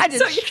 I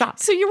just shopped.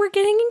 So you were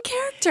getting in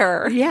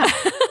character. Yeah.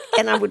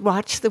 And I would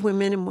watch the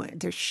women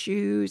and their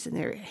shoes and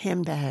their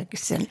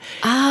handbags. And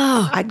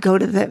I'd go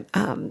to the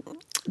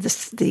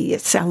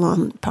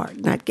salon part,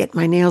 and I'd get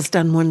my nails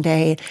done one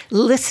day,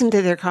 listen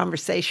to their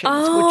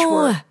conversations, which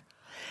were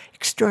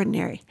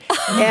extraordinary.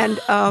 And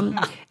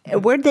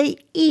where they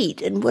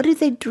eat and what do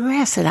they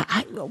dress and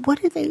what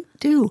do they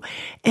do?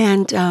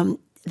 And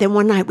then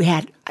one night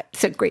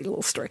it's a great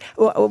little story.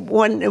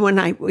 One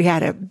night we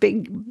had a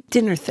big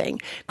dinner thing,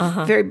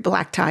 very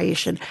black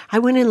tie-ish, and I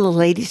went in the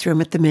ladies'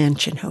 room at the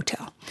Mansion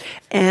Hotel.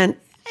 And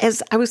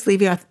as I was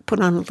leaving, I put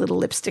on a little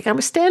lipstick. I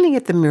was standing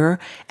at the mirror,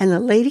 and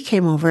the lady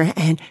came over,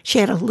 and she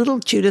had a little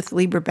Judith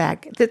Lieber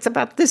bag that's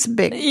about this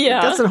big. Yeah.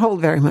 It doesn't hold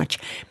very much,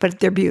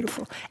 but they're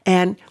beautiful.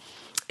 And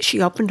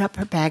she opened up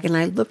her bag, and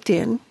I looked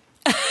in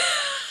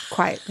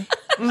quietly,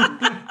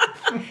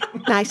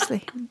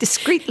 nicely,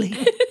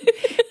 discreetly.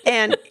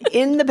 And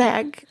in the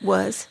bag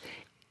was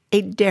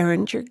a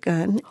Derringer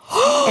gun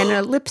and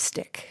a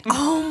lipstick.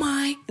 Oh,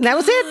 my God. And that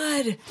was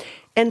it.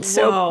 And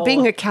so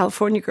being a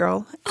California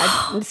girl,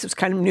 this was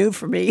kind of new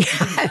for me.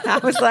 I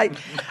was like,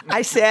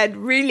 I said,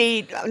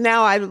 really,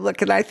 now I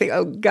look and I think,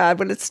 oh, God,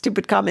 what a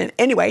stupid comment.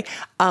 Anyway,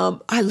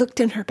 I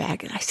looked in her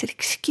bag and I said,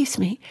 excuse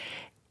me,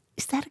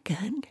 is that a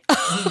gun?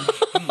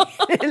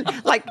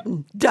 Like,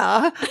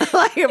 duh.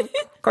 Like,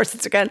 of course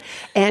it's a gun.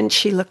 And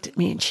she looked at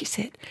me and she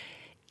said,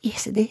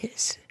 yes, it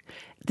is.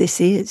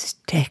 This is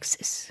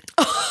Texas.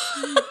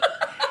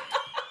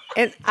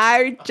 And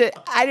I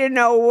didn't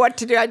know what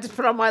to do. I just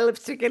put on my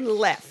lipstick and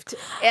left.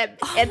 And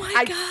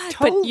I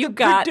told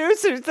the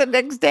producers the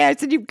next day, I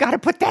said, you've got to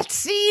put that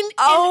scene in.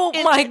 Oh,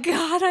 my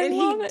God, I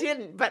love it. And he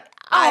didn't, but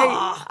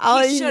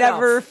I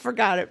never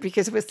forgot it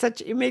because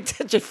it made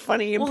such a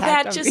funny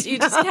impact on me. You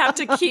just have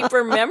to keep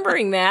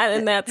remembering that,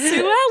 and that's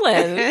Sue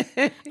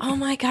Ellen. Oh,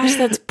 my gosh,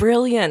 that's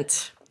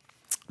brilliant.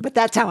 But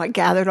that's how I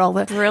gathered all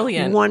the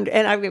brilliant.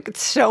 And I've got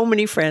so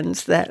many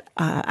friends that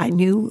I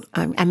knew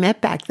I met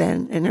back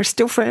then, and they're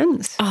still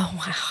friends. Oh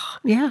wow,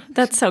 yeah,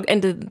 that's so.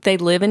 And did they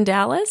live in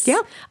Dallas?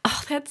 Yeah.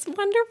 Oh, that's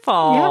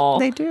wonderful. Yeah,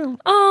 they do.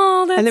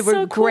 Oh, that's so cool. And they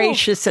were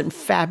gracious and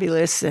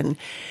fabulous, and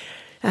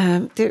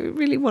they're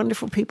really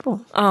wonderful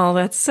people. Oh,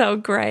 that's so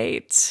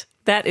great.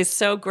 That is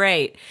so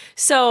great.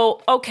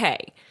 So, okay,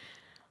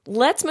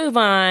 let's move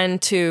on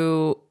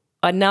to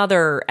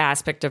another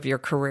aspect of your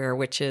career,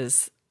 which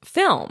is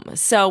film.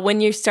 So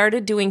when you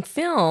started doing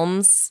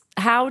films,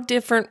 how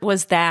different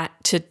was that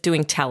to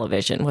doing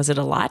television? Was it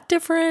a lot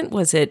different?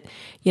 Was it,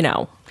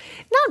 Not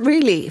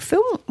really.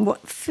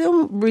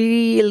 Film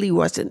really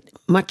wasn't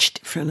much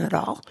different at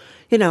all.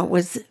 It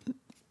was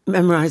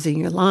memorizing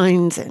your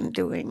lines and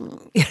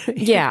doing...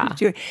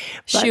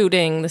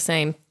 shooting the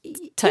same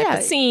type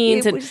of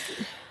scenes.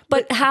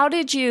 But how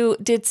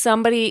did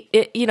somebody,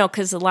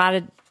 because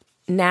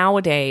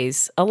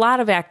nowadays, a lot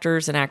of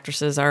actors and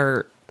actresses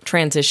are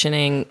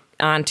transitioning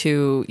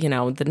onto,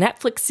 the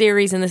Netflix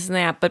series and this and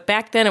that. But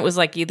back then it was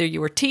like either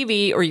you were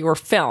TV or you were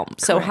film.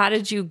 So how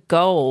did you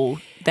go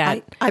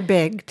that? I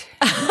begged.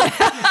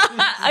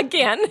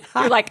 Again,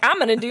 you're like, I'm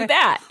going to do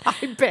that.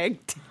 I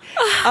begged.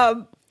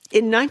 I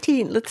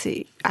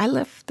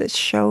left the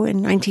show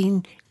in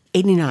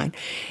 1989.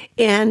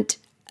 And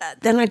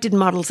then I did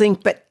Models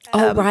Inc. But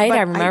right.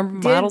 I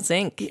remember Models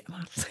Inc. Yeah,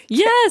 Models Inc.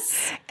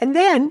 Yes. And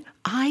then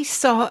I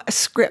saw a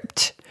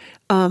script.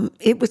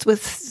 It was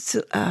with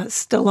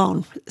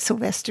Stallone,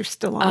 Sylvester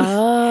Stallone.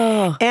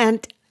 Oh.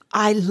 And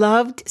I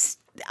loved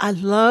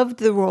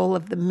the role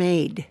of the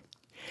maid.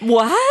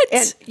 What?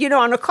 And,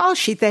 on a call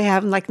sheet they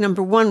have, like,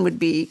 number 1 would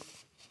be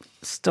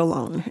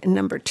Stallone, and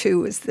number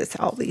 2 is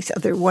all these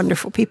other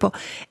wonderful people.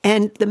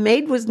 And the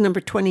maid was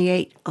number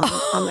 28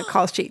 on the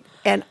call sheet.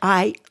 And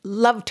I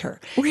loved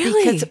her.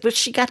 Really? Because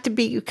she got to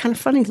be kind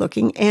of funny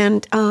looking.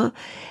 And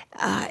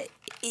I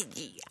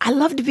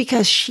loved it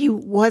because she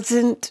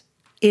wasn't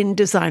in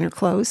designer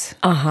clothes.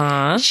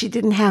 Uh-huh. She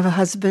didn't have a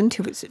husband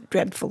who was a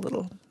dreadful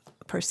little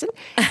person.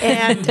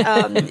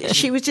 And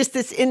she was just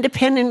this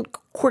independent,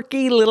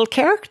 quirky little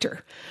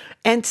character.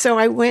 And so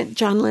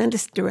John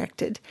Landis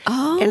directed.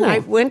 Oh. And I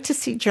went to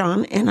see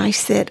John and I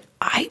said,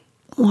 I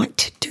want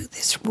to do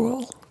this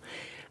role.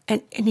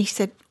 And he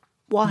said,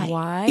 why?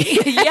 Why?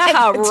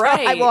 Yeah,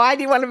 right. Why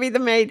do you want to be the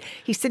maid?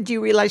 He said, do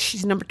you realize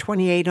she's number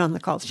 28 on the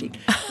call sheet?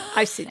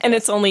 I said, and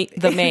it's only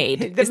the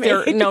maid. Is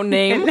there no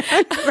name?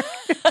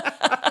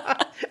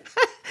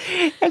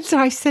 And so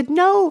I said,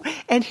 no.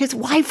 And his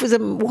wife was a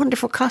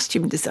wonderful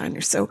costume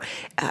designer. So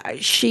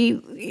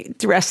she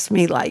dressed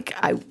me like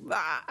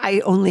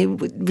I only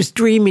was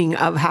dreaming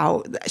of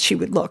how she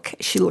would look.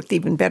 She looked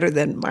even better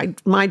than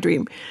my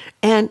dream.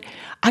 And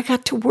I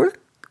got to work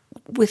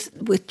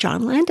with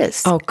John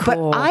Landis. Oh,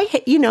 cool.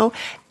 But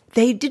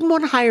they didn't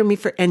want to hire me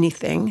for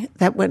anything.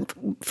 That went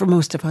for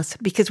most of us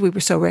because we were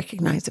so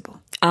recognizable.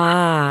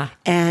 Ah.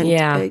 And,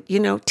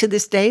 to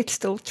this day, it's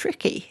still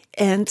tricky.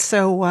 And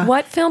so...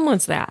 what film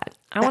was that?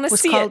 I want to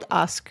see it. It was called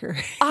Oscar.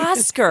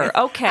 Oscar,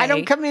 okay. I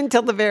don't come in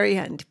till the very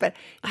end, but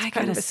it's I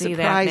kind of a see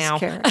that surprise now.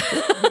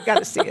 character. You got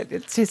to see it.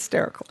 It's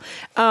hysterical.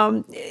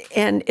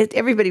 And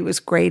everybody was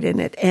great in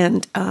it.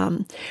 And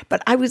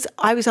but I was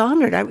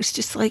honored. I was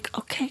just like,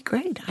 okay,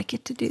 great. I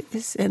get to do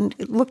this. And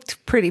it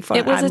looked pretty fun.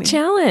 It was a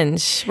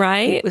challenge,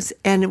 right?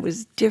 It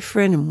was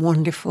different and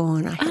wonderful,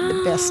 and I had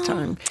the best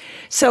time.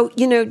 So,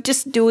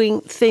 just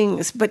doing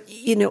things, but,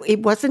 it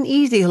wasn't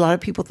easy. A lot of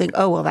people think,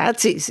 oh, well,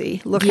 that's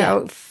easy. Look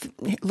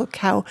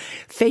how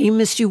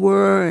famous you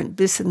were and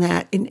this and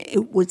that. And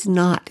it was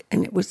not.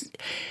 And it was,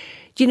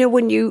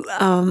 when you,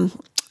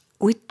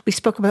 we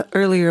spoke about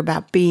earlier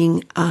about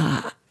being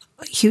a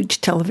huge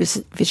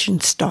television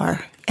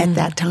star at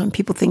that time.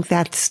 People think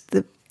that's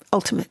the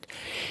ultimate.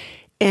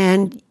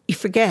 And you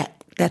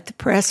forget that the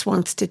press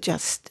wants to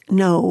just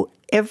know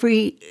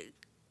everything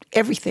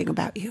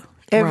about you.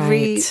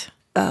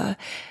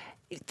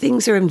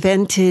 Things are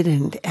invented,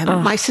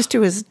 and my sister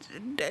was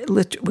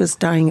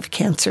dying of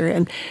cancer,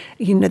 and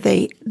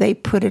they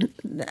put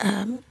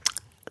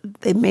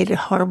they made a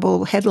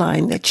horrible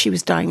headline that she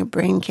was dying of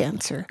brain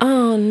cancer.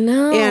 Oh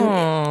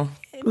no!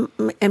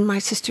 And my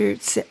sister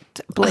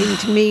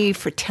blamed me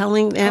for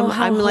telling them.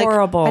 I'm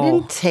horrible.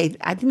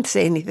 I didn't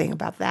say anything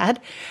about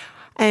that.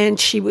 And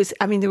she was.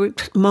 I mean, there were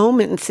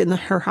moments in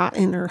her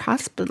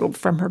hospital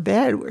from her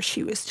bed where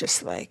she was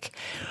just like,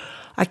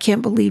 I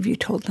can't believe you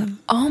told them.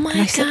 Oh my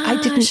gosh!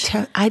 I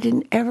said, I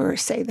didn't ever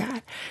say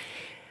that.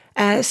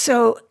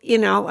 So,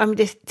 I'm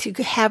just to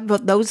have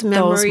those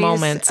memories. Those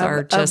moments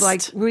are just of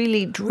like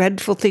really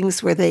dreadful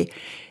things where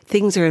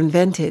things are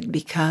invented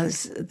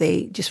because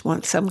they just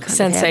want some kind of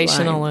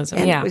sensationalism.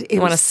 headline.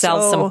 You want to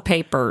sell some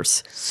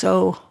papers.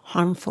 So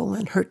harmful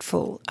and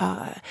hurtful.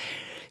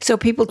 So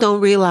people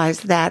don't realize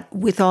that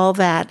with all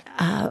that,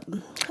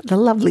 the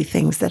lovely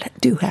things that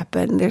do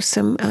happen, there's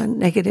some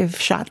negative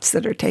shots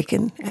that are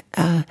taken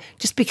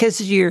just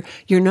because you're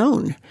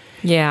known.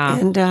 Yeah.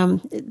 And,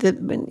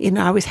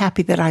 I was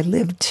happy that I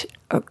lived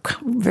a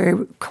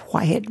very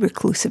quiet,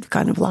 reclusive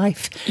kind of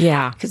life.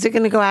 Yeah. Because they're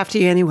going to go after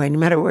you anyway, no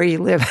matter where you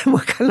live and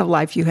what kind of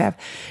life you have.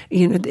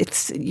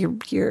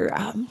 You're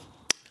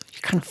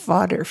kind of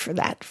fodder for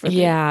that.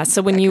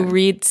 So when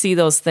you see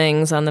those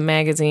things on the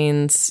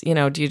magazines,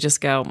 do you just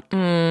go,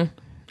 I'm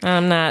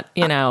not,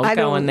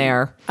 going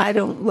there. I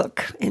don't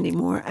look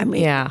anymore. I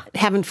mean,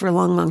 haven't for a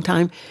long, long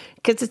time.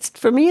 Because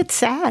for me, it's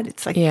sad.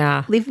 It's like,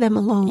 leave them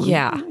alone.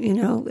 Yeah.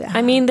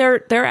 I mean,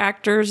 they're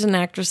actors and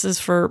actresses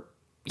for,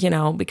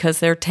 because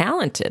they're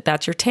talented.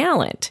 That's your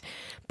talent.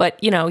 But,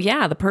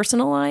 the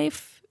personal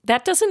life,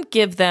 that doesn't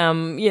give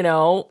them,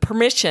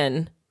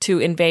 permission to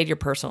invade your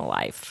personal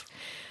life.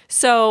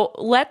 So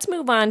let's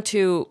move on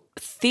to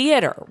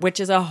theater, which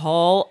is a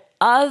whole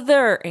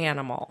other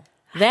animal.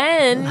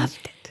 Then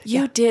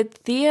you did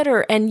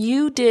theater, and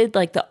you did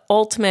like the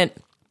ultimate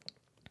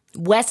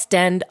West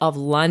End of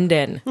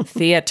London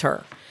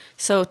theater.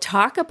 So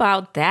talk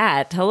about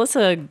that. Tell us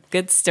a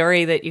good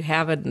story that you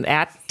have in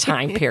that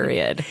time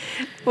period.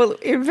 Well,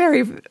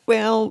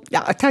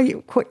 I'll tell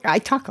you quick. I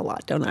talk a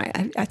lot, don't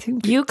I? I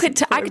think you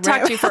could. I could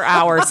talk to you for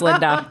hours,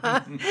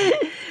 Linda.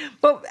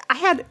 Well, I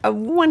had a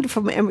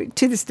wonderful memory.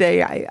 To this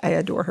day, I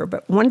adore her.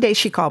 But one day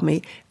she called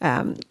me.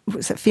 It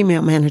was a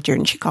female manager,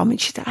 and she called me.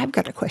 She said, "I've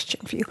got a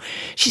question for you."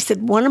 She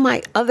said, "One of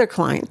my other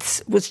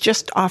clients was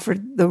just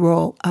offered the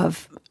role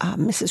of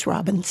Mrs.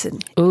 Robinson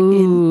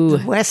in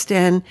the West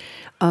End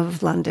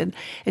of London."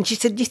 And she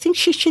said, "Do you think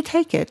she should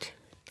take it?"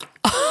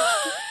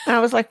 And I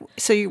was like,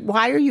 "So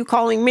why are you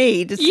calling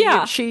me to see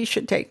if she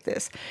should take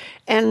this?"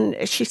 And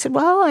she said,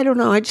 "Well, I don't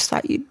know. I just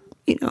thought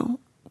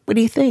what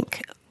do you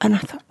think?" And I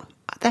thought,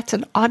 that's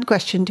an odd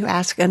question to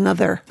ask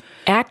another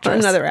actor.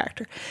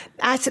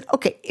 I said,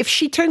 "Okay, if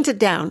she turns it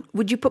down,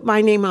 would you put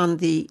my name on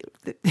the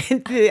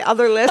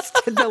other list?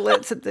 The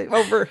list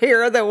over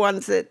here are the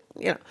ones that,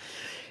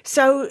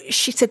 So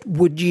she said,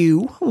 "Would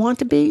you want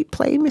to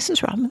play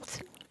Mrs.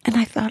 Robinson?" And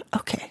I thought,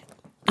 okay,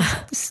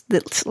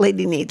 this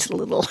lady needs a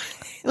little.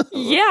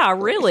 Yeah,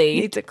 really.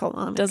 Needs a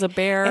calm. Does a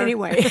bear.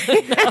 Anyway.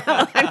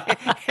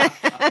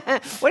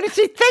 What is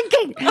she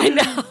thinking? I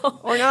know.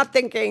 Or not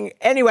thinking.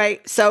 Anyway,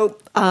 so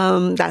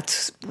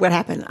that's what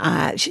happened.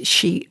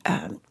 She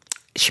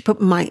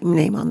put my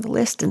name on the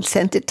list and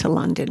sent it to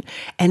London.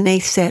 And they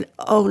said,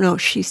 "Oh, no,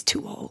 she's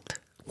too old."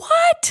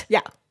 What?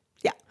 Yeah.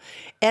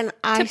 And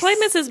to play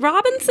Mrs.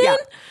 Robinson? Yeah.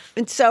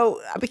 And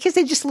so, because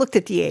they just looked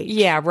at the age.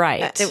 Yeah,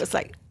 right. It was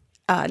like,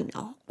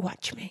 no,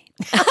 watch me.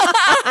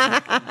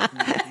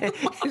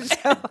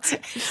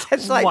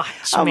 It's like,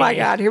 watch oh me. my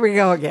God, here we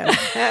go again.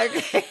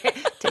 Okay.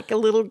 Take a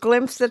little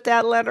glimpse at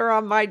that letter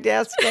on my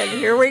desk, and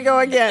here we go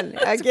again.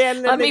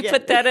 Let me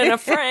put that in a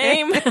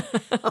frame.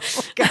 Oh,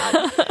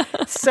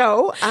 God.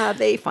 So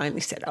they finally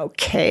said,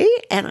 okay.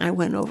 And I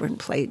went over and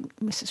played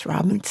Mrs.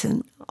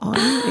 Robinson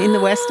in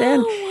the West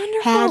End.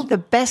 Wonderful. Had the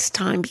best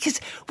time,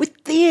 because with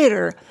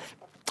theater,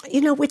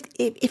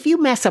 if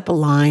you mess up a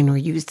line or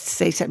you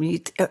say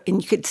something,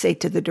 and you could say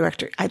to the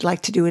director, "I'd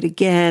like to do it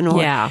again,"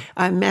 or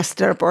 "I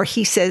messed up," or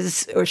he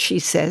says or she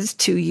says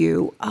to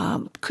you,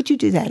 "Could you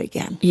do that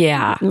again?"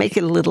 Yeah. Make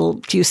it a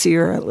little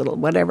juicier, a little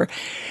whatever.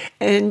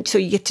 And so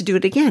you get to do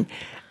it again.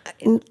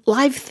 In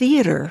live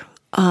theater,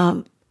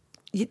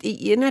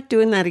 you're not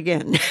doing that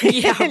again.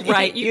 Yeah,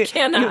 right. You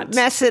cannot. You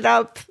mess it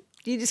up,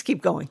 you just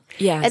keep going.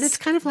 Yes. And it's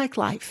kind of like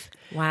life.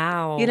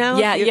 Wow.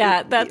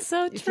 That's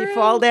so true. If you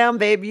fall down,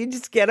 babe, you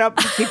just get up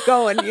and keep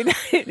going.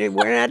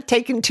 We're not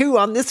taking two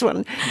on this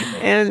one.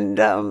 And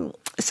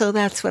so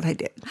that's what I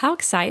did. How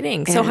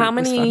exciting. So how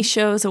many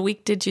shows a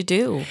week did you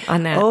do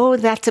on that? Oh,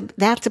 that's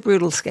a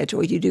brutal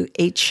schedule. You do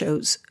 8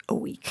 shows a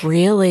week.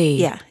 Really?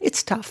 Yeah,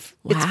 it's tough.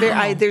 Wow.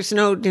 It's there's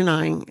no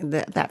denying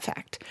that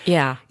fact.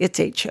 Yeah.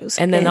 It's 8 shows.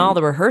 And then all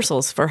the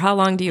rehearsals. For how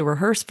long do you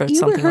rehearse for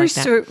something like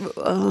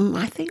that?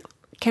 I think,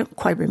 can't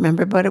quite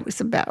remember, but it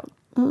was about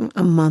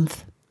a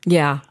month.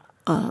 Yeah.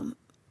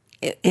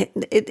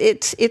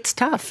 It's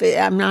tough.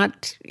 I'm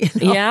not.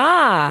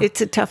 Yeah. It's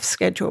a tough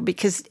schedule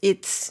because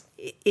it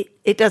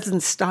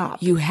doesn't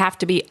stop. You have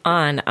to be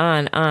on.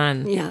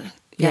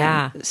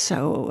 Yeah.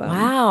 So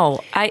wow.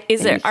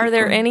 Are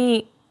there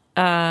any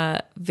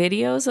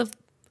videos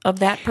of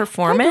that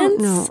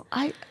performance?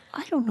 I don't know.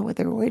 I don't know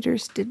whether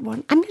Reuters did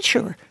one. I'm not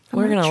sure.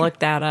 We're going to look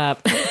that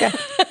up.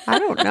 I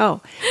don't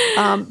know.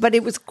 But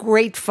it was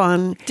great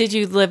fun. Did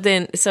you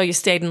so you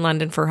stayed in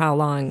London for how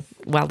long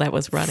while that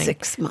was running?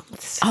 6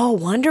 months. Oh,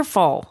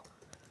 wonderful.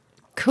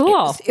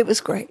 Cool. It was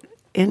great.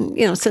 And,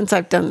 since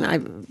I've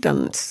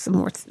done some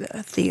more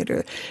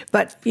theater.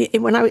 But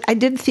when I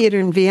did theater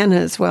in Vienna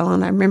as well,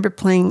 and I remember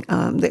playing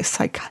the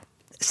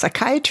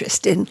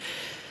psychiatrist in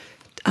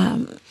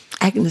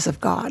Agnes of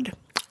God.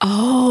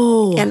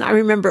 Oh. And I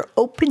remember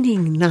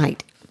opening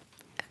night,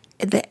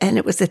 and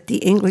it was at the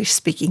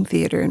English-speaking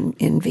theater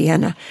in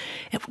Vienna.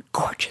 It was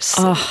gorgeous.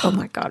 Oh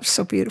my God,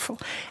 so beautiful.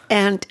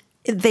 And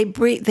they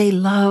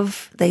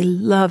love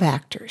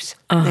actors.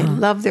 They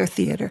love their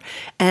theater.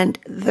 And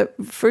the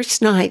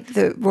first night,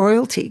 the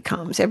royalty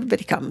comes.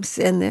 Everybody comes,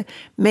 and the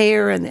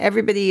mayor and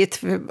everybody.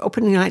 It's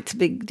opening night's a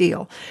big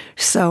deal.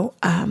 So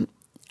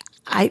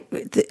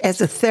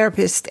as a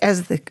therapist,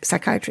 as the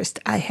psychiatrist,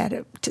 I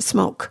had to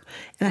smoke,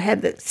 and I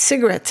had the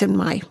cigarettes in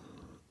my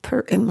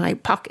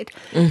pocket.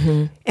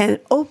 And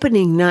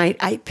opening night,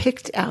 I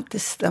picked out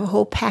the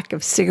whole pack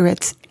of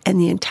cigarettes, and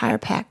the entire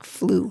pack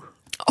flew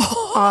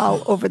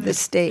all over the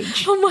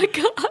stage. Oh my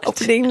God.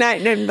 Opening night,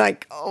 and I'm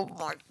like, oh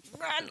my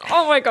God,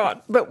 oh my God.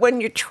 But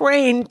when you're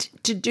trained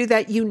to do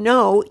that,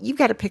 you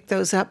got to pick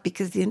those up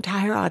because the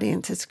entire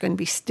audience is going to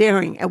be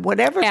staring at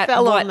whatever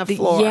fell on the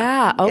floor.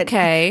 Yeah,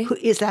 okay.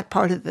 Is that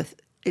part of the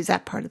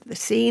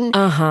scene?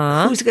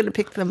 Who's going to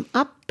pick them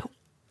up?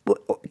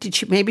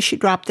 Maybe she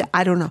dropped it?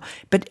 I don't know.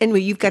 But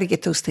anyway, you've got to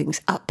get those things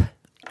up.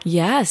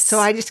 Yes. So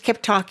I just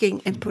kept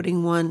talking and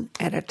putting one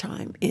at a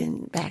time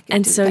back.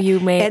 And so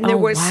you made. And there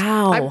was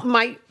wow.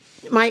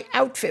 My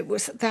outfit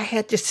was. I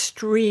had just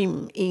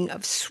streaming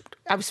of.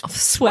 I was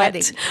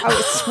sweat. sweating. I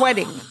was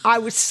sweating. I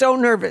was so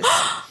nervous,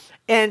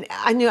 and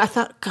I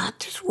thought, God,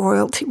 there's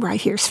royalty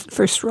right here,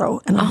 first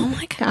row, and oh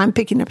my God, I'm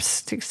picking up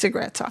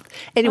cigarettes off.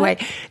 Anyway,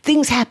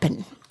 things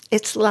happen.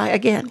 It's like,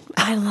 again,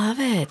 I love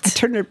it. I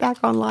turn it back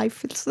on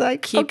life. It's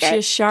like, keeps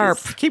you sharp.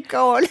 Just keep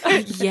going.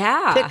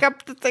 Yeah. Pick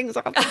up the things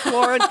off the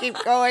floor and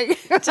keep going.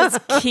 Just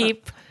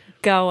keep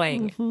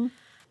going.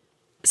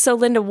 So,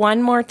 Linda,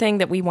 one more thing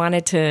that we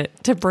wanted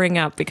to bring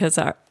up because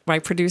my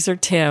producer,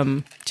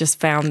 Tim, just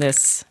found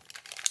this.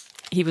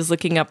 He was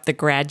looking up The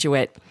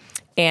Graduate,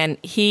 and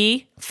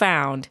he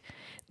found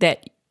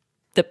that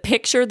the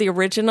picture, the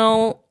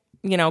original,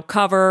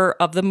 cover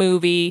of the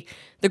movie,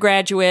 The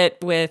Graduate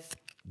with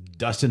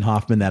Dustin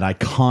Hoffman, that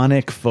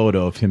iconic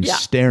photo of him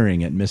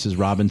staring at Mrs.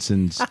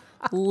 Robinson's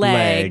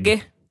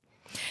leg.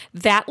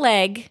 That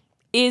leg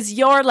is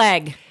your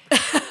leg.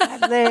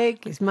 That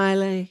leg is my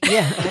leg.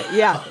 Yeah.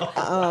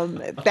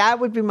 That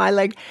would be my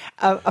leg.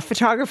 A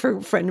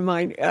photographer friend of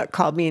mine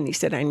called me and he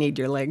said, "I need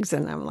your legs,"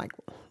 and I'm like,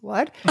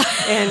 "What?"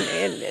 and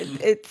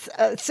it's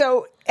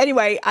so.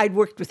 Anyway, I'd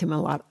worked with him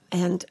a lot.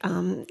 And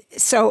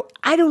so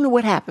I don't know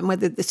what happened,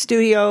 whether the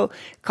studio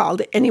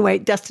called it. Anyway,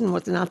 Dustin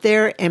was not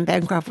there and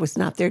Bancroft was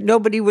not there.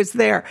 Nobody was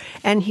there.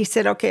 And he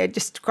said, okay, I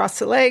just crossed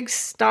the legs,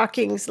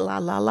 stockings, la,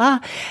 la, la.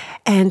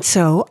 And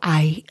so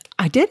I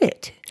did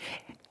it.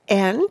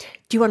 And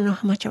do you want to know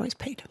how much I was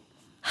paid?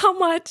 How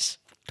much?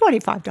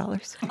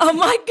 $25. Oh,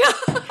 my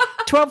God.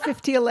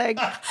 $12.50 a leg.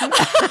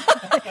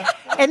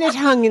 And it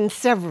hung in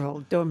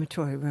several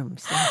dormitory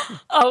rooms.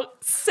 Oh,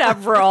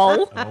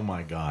 several. Oh,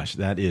 my gosh.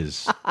 That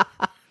is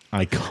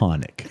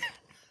iconic.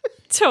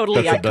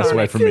 Totally That's iconic. the best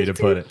way for me to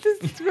put it. This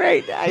is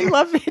great. I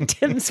love it.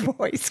 Tim's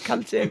voice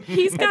comes in.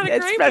 He's got a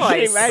great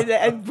voice.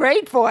 A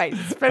great voice,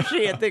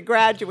 especially at The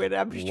Graduate,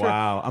 I'm sure.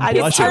 Wow. I'm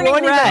blushing.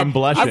 I'm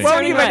blushing. I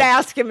won't even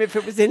ask him if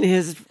it was in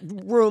his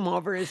room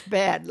over his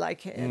bed.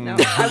 Like, no,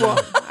 I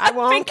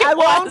won't.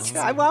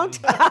 I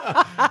won't.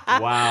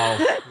 Wow.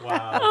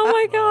 Oh,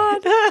 my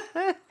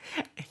God.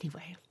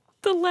 Anyway.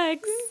 The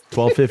legs.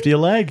 $12.50 a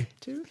leg.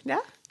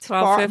 Yeah.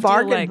 $12.50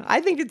 bargain. a leg. I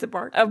think it's a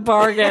bargain. A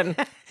bargain.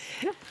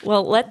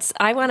 Well,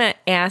 I want to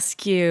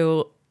ask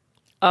you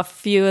a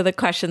few of the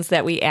questions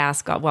that we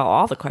ask. Well,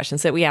 all the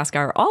questions that we ask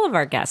all of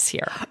our guests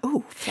here.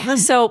 Oh, fun.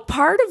 So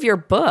part of your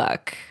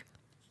book,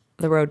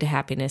 The Road to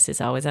Happiness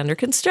is Always Under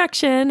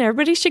Construction.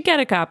 Everybody should get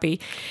a copy.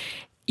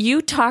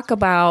 You talk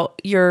about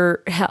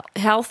your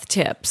health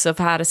tips of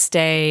how to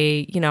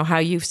stay, how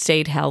you've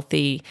stayed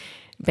healthy,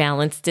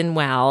 balanced, and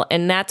well.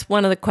 And that's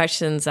one of the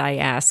questions I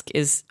ask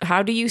is,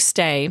 how do you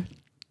stay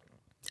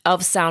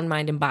of sound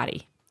mind and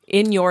body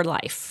in your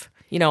life?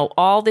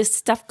 All this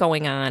stuff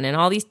going on and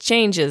all these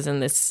changes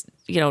and this,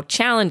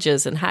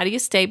 challenges. And how do you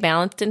stay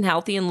balanced and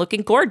healthy and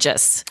looking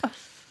gorgeous? Oh,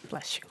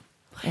 bless you.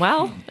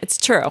 Well, it's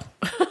true.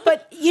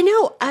 But,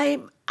 I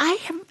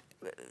have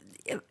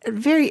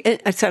very,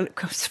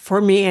 for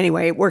me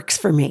anyway, it works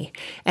for me.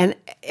 And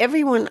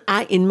everyone,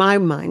 in my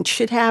mind,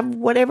 should have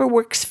whatever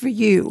works for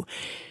you.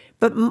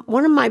 But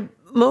one of my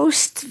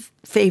most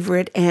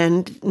favorite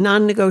and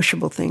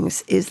non-negotiable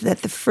things is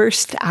that the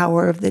first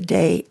hour of the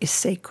day is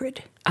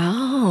sacred.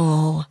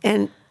 Oh.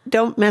 And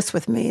don't mess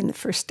with me in the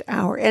first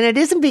hour. And it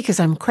isn't because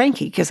I'm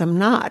cranky, because I'm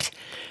not.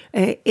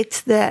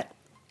 It's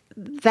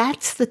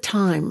that's the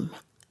time.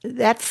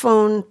 That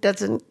phone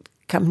doesn't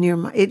come near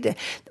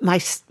my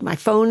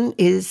phone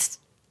is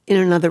in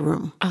another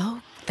room.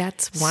 Oh,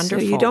 that's wonderful.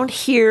 So you don't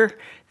hear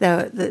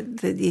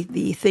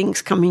the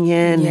things coming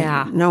in,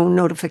 and no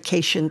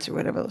notifications or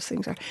whatever those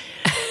things are,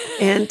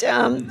 and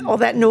all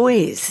that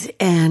noise.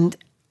 And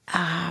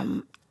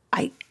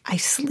I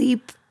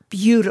sleep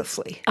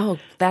beautifully. Oh,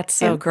 that's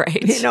so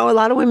great. You know, a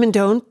lot of women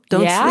don't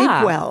Yeah.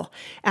 sleep well.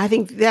 I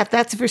think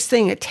that's the first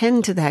thing.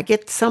 Attend to that.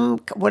 Get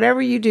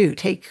whatever you do,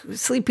 take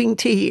sleeping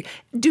tea,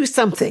 do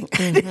something,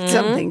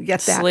 something.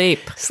 Get that.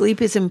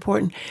 Sleep is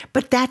important.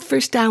 But that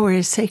first hour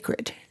is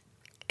sacred.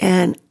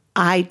 And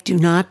I do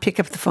not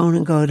pick up the phone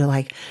and go to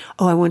like,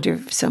 oh, I wonder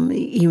if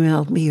somebody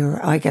emailed me or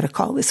I got to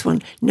call this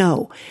one.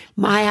 No,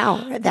 my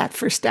hour, that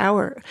first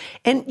hour.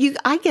 And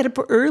I get up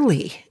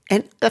early.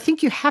 And I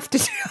think you have to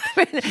do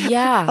it.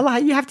 Yeah. A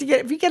lot. You have to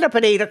if you get up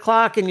at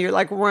 8:00 and you're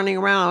like running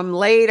around, I'm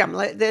late,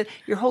 then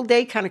your whole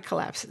day kind of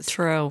collapses.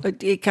 True.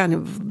 It kind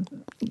of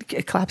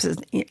collapses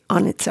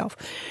on itself.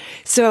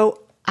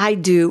 So I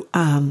do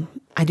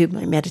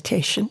my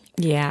meditation.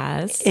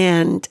 Yes.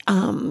 And,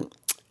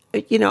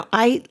 you know,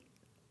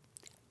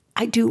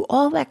 I do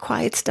all that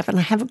quiet stuff, and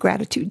I have a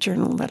gratitude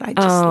journal that I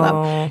just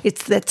love.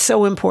 That's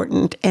so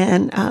important.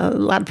 And a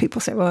lot of people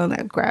say, well,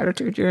 that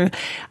gratitude journal.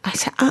 I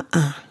say,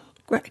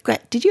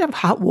 Did you have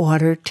hot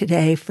water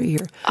today for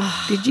your,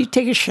 did you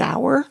take a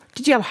shower?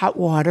 Did you have hot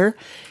water?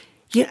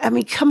 I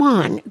mean, come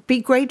on, be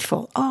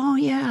grateful. Oh,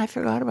 yeah, I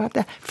forgot about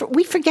that.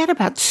 We forget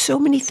about so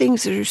many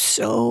things that are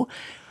so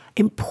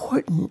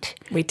important.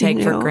 We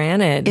take for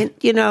granted. And,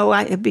 you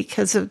know,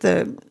 because of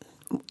the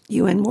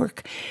UN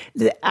work,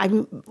 when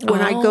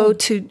I go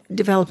to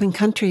developing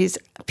countries,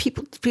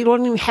 people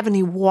don't even have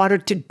any water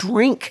to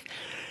drink.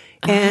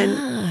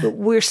 And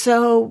we're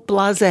so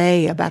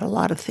blasé about a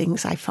lot of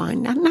things, I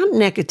find. Not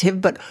negative,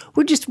 but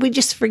we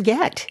just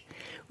forget.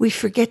 We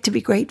forget to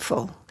be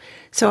grateful.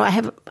 So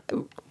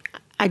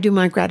I do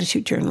my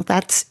gratitude journal.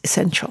 That's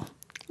essential.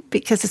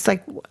 Because it's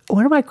like,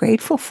 what am I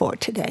grateful for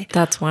today?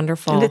 That's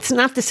wonderful. And it's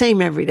not the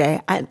same every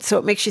day. So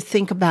it makes you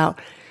think about,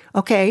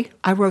 okay,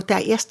 I wrote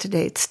that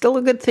yesterday. It's still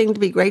a good thing to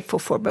be grateful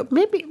for, but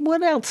maybe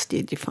what else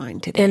did you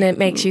find today? And it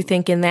makes you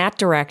think in that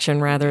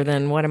direction rather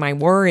than what am I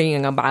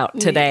worrying about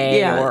today,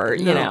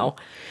 you know.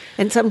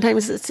 And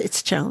sometimes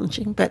it's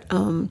challenging, but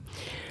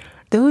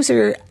those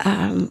are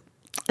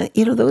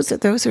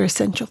those are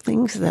essential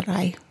things that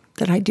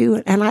I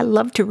do, and I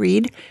love to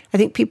read. I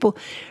think people.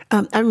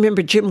 I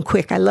remember Jim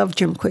Quick. I love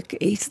Jim Quick.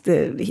 He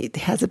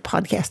has a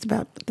podcast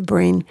about the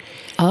brain.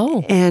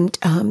 Oh, and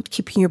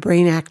keeping your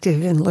brain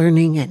active and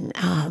learning and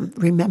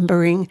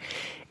remembering.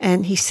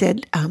 And he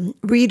said,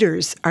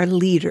 readers are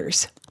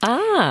leaders.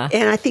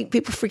 And I think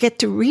people forget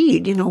to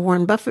read. You know,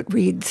 Warren Buffett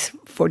reads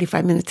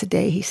 45 minutes a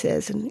day, he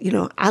says. And, you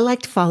know, I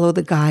like to follow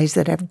the guys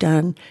that have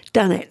done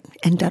it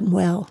and done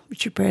well,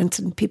 Richard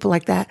Branson, people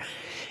like that.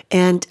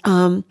 And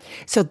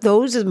so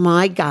those are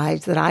my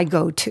guys that I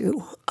go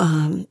to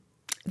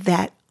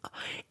that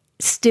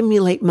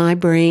stimulate my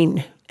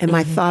brain and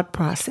my thought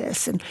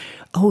process. And,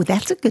 oh,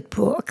 that's a good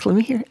book. Let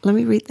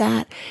me read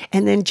that.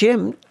 And then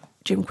Jim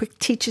Quick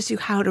teaches you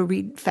how to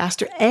read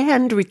faster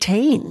and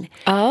retain.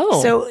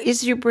 Oh. So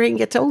as your brain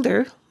gets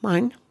older,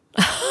 mine.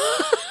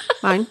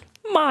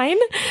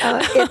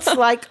 It's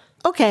like,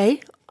 okay,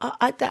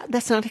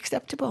 that's not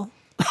acceptable.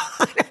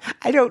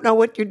 I don't know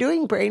what you're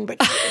doing, brain, but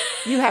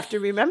you have to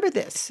remember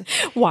this.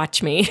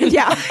 Watch me.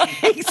 Yeah,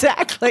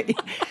 exactly.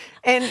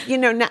 And, you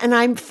know, and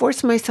I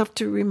force myself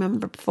to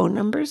remember phone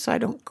numbers, so I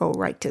don't go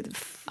right to the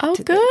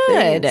good.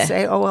 thing and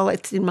say, oh, well,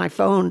 it's in my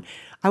phone.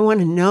 I want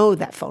to know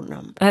that phone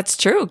number. That's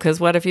true, because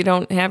what if you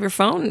don't have your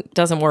phone? It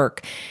doesn't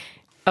work.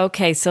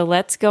 Okay, so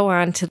let's go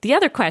on to the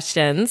other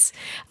questions.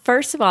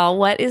 First of all,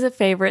 what is a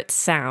favorite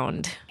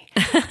sound?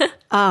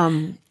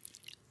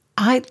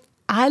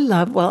 I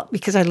love, well,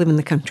 because I live in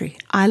the country,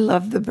 I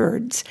love the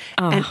birds.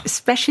 And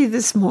especially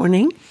this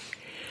morning,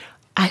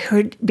 I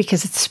heard,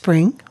 because it's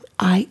spring,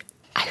 I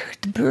heard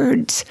the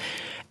birds.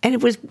 And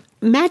it was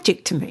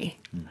magic to me.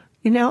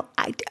 You know,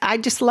 I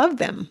just love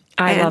them.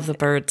 I love the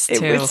birds, too.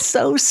 It was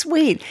so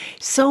sweet.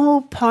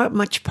 So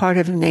much part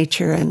of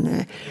nature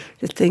and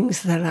the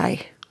things that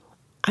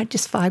I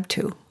just vibe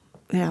to.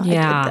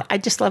 Yeah. I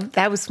just love,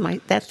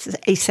 that's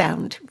a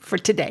sound for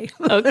today.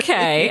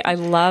 Okay. I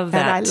love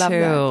that, I love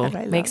too.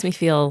 That Makes me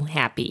feel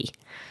happy.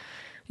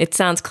 It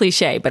sounds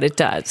cliche, but it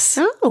does.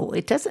 No,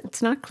 it doesn't.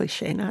 It's not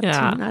cliche.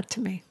 Not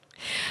to me.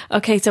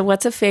 Okay. So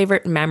what's a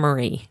favorite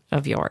memory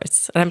of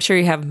yours? And I'm sure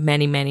you have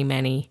many, many,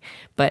 many,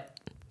 but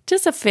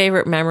just a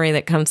favorite memory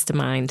that comes to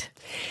mind.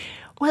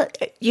 Well,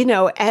 you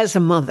know, as a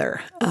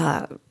mother,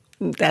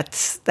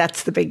 that's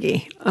the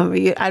biggie.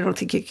 I don't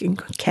think you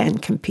can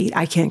compete.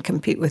 I can't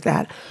compete with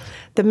that.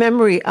 The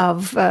memory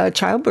of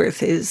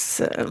childbirth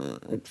is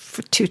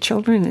for two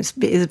children is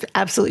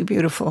absolutely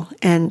beautiful,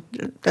 and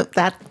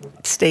that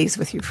stays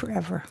with you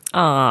forever.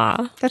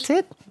 That's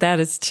it. That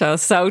is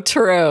so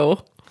true.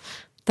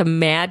 The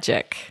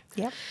magic.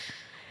 Yep.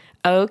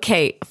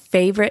 Okay,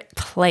 favorite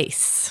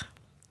place.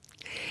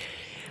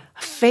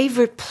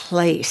 Favorite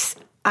place.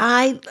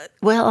 I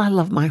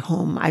love my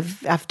home.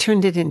 I've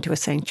turned it into a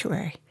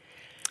sanctuary.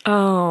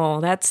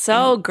 Oh, that's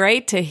so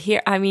great to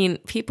hear. I mean,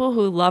 people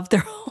who love their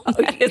home,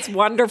 it's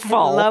wonderful.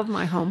 I love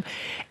my home.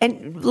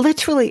 And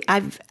literally,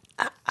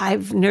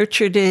 I've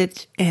nurtured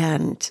it,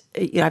 and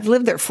I've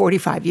lived there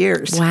 45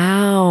 years.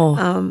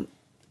 Wow.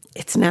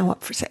 It's now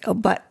up for sale,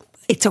 but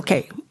it's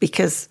okay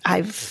because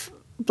I've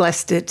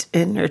blessed it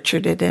and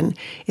nurtured it, and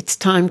it's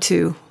time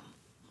to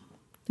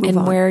move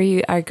on. Where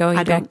are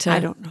going back to?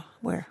 I don't know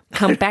where.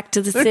 Come back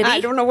to the city?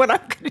 I don't know what I'm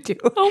going to do.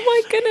 Oh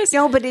my goodness.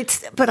 No, but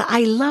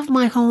I love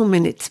my home,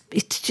 and it's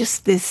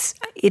just this.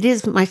 It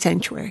is my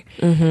sanctuary,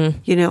 and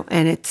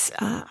it's.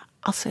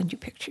 I'll send you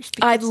pictures.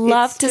 I'd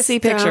love to see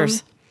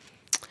pictures.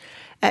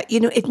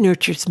 It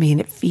nurtures me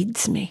and it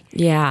feeds me.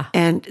 Yeah,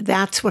 and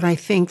that's what I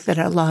think that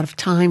a lot of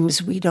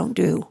times we don't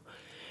do.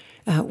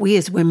 We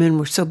as women,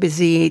 we're so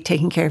busy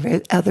taking care of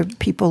other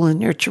people and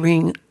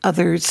nurturing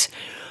others,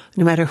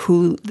 no matter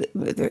who,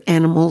 they're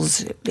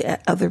animals,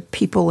 other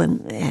people,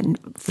 and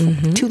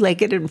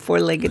two-legged and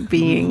four-legged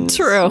beings.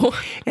 True.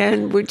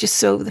 And we're just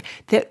so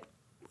that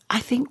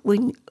I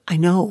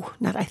know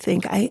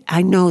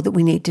that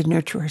we need to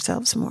nurture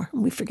ourselves more.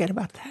 And we forget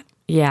about that.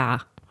 Yeah,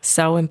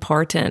 so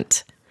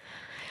important.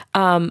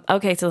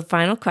 Okay, so the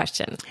final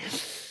question.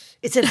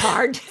 Is it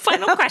hard?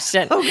 Final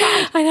question. Oh,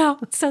 God. I know.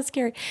 It's so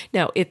scary.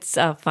 No, it's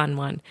a fun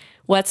one.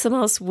 What's the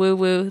most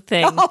woo-woo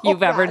thing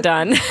you've ever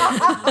done?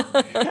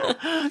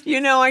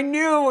 I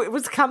knew it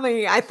was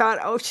coming. I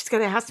thought, she's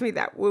going to ask me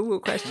that woo-woo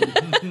question.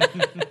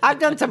 I've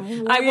done some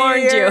weird... I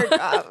warned you.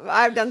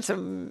 I've done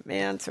some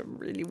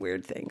really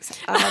weird things.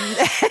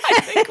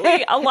 I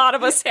think a lot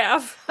of us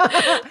have.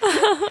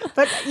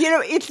 But,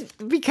 it's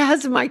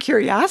because of my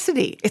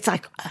curiosity. It's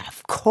like,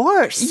 of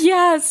course.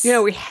 Yes.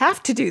 We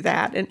have to do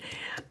that. And...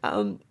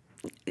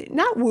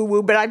 not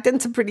woo-woo, but I've done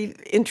some pretty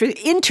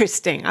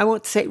interesting. I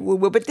won't say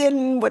woo-woo, but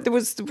then there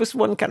was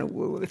one kind of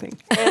woo-woo thing.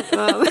 And,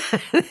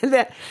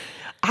 that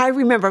I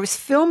remember I was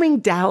filming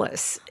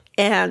Dallas,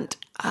 and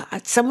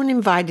someone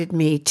invited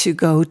me to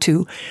go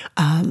to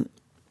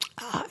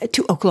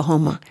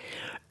Oklahoma,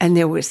 and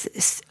there was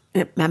this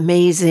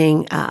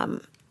amazing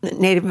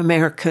Native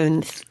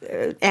American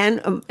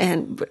and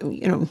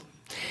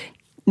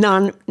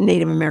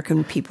non-Native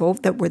American people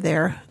that were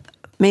there.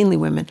 Mainly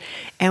women,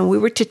 and we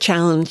were to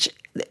challenge.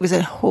 It was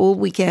a whole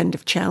weekend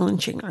of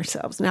challenging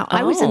ourselves. Now,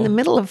 I was in the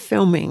middle of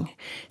filming,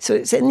 so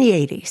it's in the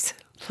 80s.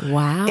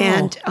 Wow.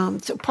 And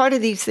so part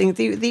of these things,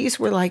 these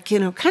were like,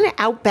 kind of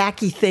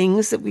outbacky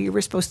things that we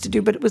were supposed to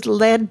do, but it was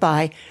led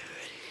by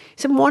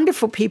some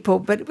wonderful people,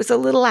 but it was a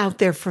little out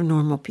there for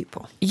normal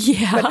people.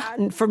 Yeah.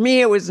 But for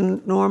me, it was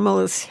normal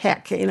as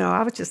heck.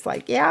 I was just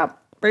like, yeah,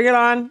 bring it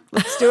on.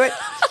 Let's do it.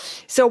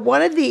 So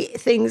one of the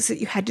things that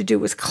you had to do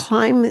was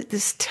climb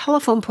this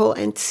telephone pole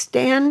and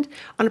stand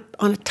on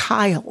a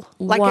tile,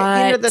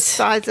 like the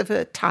size of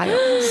a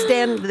tile.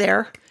 Stand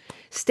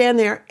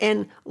there,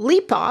 and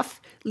leap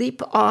off.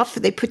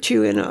 They put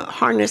you in a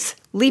harness,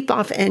 leap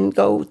off, and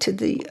go to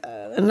the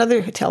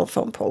another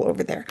telephone pole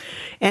over there.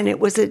 And it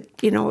was a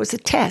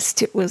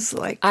test. It was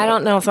like I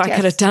don't know if I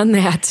could have done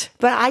that,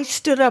 but I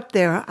stood up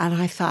there and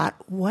I thought,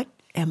 what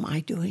am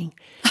I doing?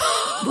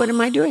 What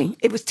am I doing?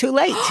 It was too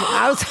late.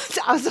 I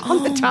was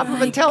on the top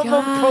of a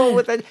telephone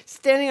pole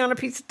standing on a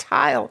piece of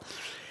tile.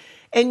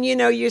 And,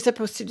 you're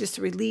supposed to just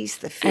release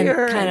the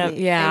fear and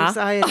the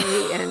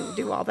anxiety and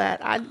do all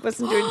that. I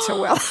wasn't doing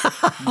so well.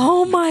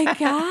 Oh, my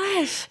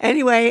gosh.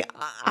 Anyway,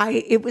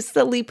 it was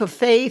the leap of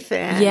faith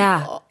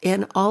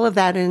and all of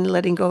that, and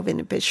letting go of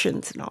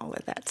inhibitions and all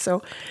of that.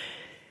 So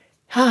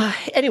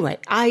anyway,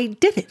 I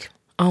did it.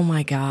 Oh,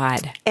 my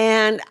God.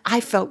 And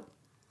I felt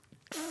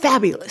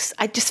fabulous.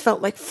 I just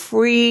felt like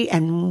free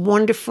and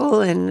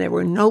wonderful, and there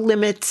were no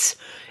limits.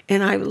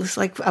 And I was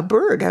like a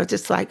bird. I was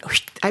just like,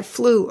 I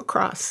flew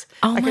across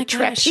like a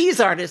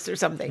trapeze artist or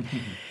something.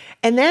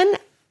 And then,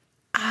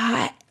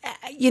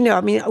 we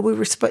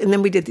were, and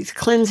then we did these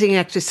cleansing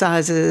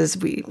exercises.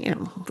 We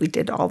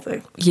did all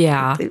the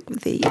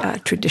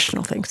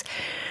traditional things.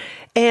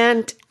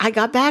 And I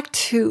got back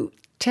to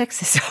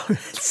Texas on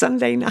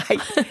Sunday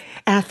night,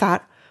 and I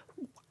thought,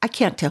 I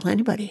can't tell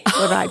anybody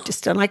what I've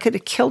just done. I could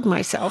have killed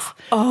myself.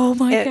 Oh,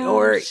 my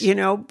gosh.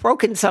 Or,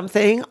 broken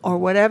something or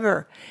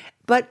whatever.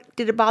 But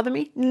did it bother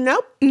me?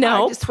 Nope.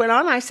 No. I just went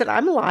on. I said,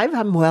 I'm alive.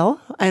 I'm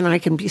well. And I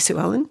can be Sue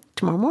Ellen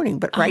tomorrow morning.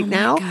 But right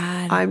now,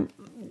 I'm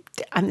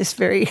this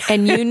very...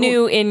 And you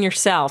knew in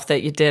yourself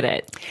that you did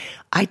it.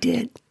 I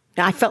did.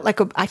 I felt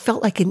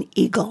like an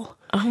eagle.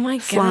 Oh, my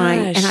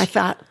flying. gosh. And I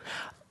thought...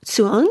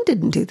 Sue Ellen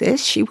didn't do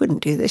this. She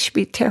wouldn't do this. She'd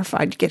be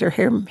terrified to get her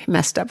hair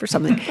messed up or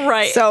something.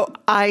 Right. So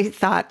I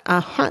thought,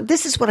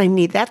 this is what I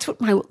need. That's what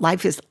my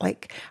life is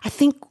like. I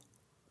think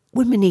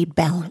women need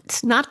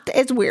balance. Not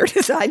as weird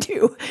as I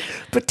do,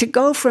 but to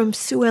go from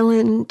Sue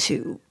Ellen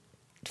to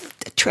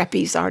a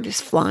trapeze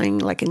artist flying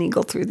like an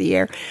eagle through the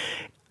air,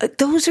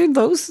 those are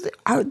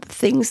the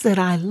things that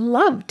I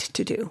loved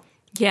to do.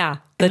 Yeah.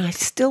 And I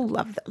still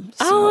love them.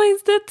 So. Oh,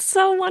 that's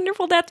so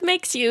wonderful. That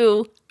makes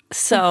you...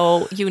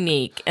 so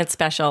unique and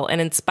special and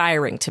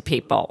inspiring to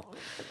people.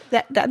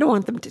 I don't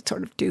want them to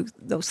sort of do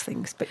those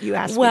things, but you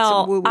asked me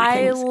some woo-woo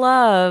things. I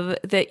love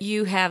that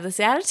you have this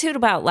attitude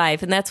about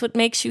life, and that's what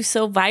makes you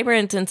so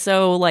vibrant and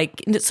so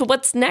so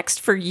what's next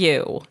for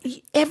you?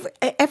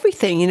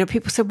 Everything.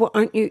 People say, well,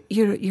 aren't you,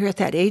 you're at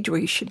that age where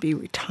you should be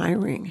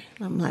retiring.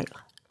 I'm like,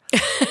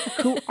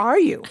 Who are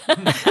you?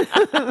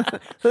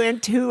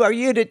 And who are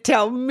you to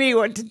tell me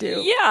what to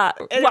do? Yeah,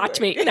 Anyway. watch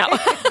me. No.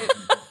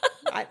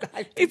 I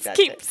think It's that's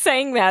keep it.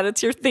 saying that.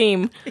 It's your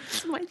theme.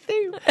 It's my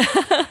theme.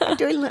 I'm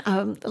doing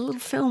a little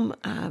film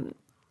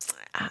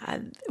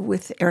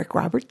with Eric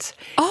Roberts.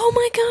 Oh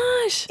my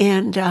gosh.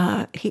 And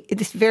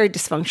it is very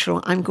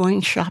dysfunctional. I'm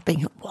going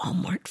shopping at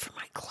Walmart for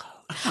my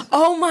clothes.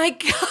 Oh my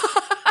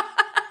God.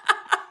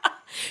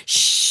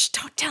 Shh,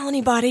 don't tell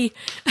anybody.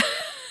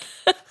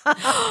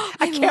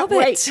 I can't love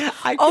wait. it.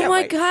 I Oh can't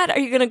my wait. God. Are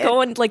you going to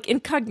go in like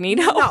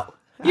incognito? No.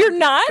 You're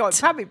not? Going,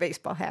 probably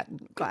baseball hat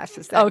and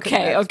glasses. That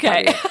Okay, that's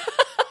okay. probably-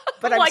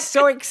 But I'm Like-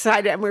 so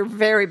excited. And we're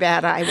very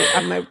bad.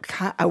 I'm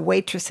a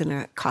waitress in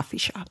a coffee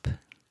shop.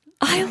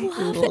 I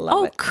love it. love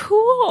Oh, it.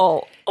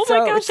 cool. Oh So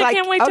my gosh, it's I like,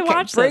 can't wait to okay,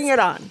 watch bring this. it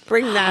on.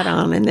 Bring that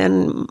on. And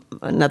then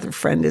another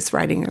friend is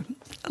writing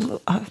a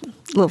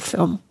little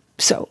film.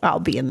 So I'll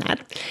be in that.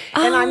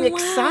 And I'm wow.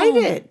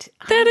 excited.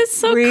 That is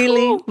so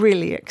really, cool.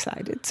 really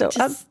excited. So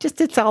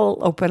it's all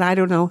open. I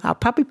don't know. I'll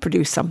probably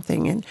produce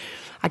something. And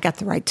I got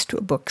the rights to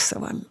a book.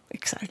 So I'm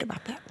excited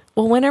about that.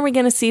 Well, when are we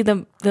going to see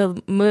the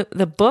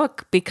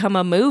book become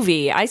a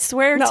movie? I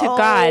swear to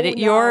God,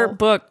 your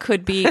book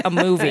could be a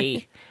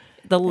movie.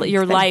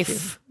 Your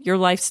life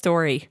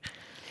story.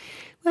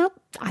 Well,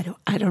 I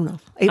don't know.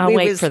 I'll it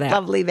wait was for that.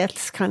 lovely.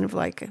 That's kind of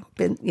like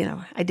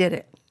I did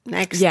it.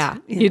 Next. Yeah,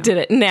 you did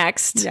it.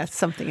 Next. Yeah,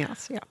 something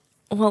else. Yeah.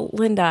 Well,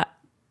 Linda,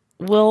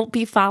 we'll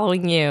be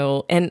following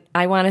you. And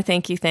I want to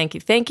thank you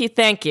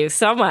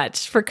so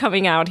much for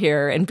coming out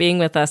here and being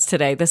with us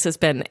today. This has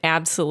been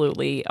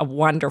absolutely a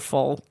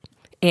wonderful.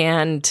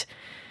 And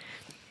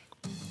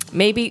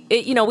maybe,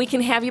 we can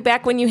have you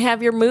back when you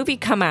have your movie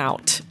come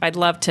out. I'd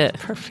love to.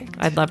 Perfect.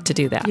 I'd love to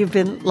do that. You've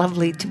been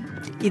lovely to,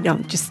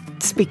 just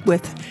speak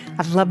with.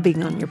 I've loved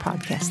being on your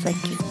podcast.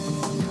 Thank you.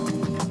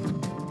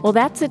 Well,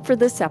 that's it for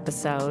this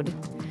episode.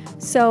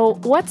 So,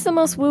 what's the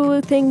most woo-woo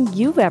thing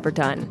you've ever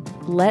done?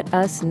 Let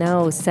us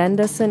know. Send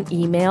us an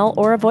email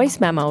or a voice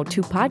memo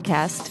to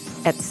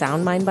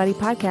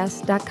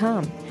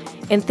podcast@soundmindbodypodcast.com.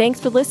 And thanks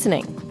for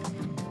listening.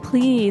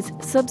 Please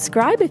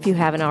subscribe if you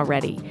haven't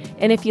already.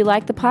 And if you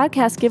like the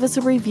podcast, give us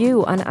a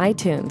review on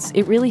iTunes.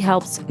 It really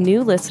helps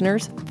new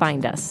listeners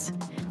find us.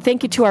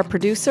 Thank you to our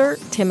producer,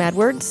 Tim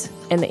Edwards,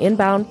 and the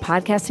Inbound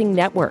Podcasting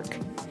Network.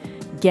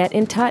 Get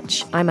in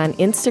touch. I'm on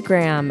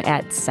Instagram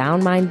at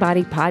Sound Mind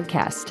Body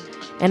Podcast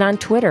and on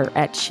Twitter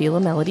at Sheila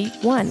Melody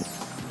 1.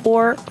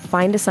 Or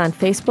find us on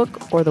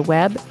Facebook or the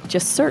web.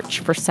 Just search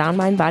for Sound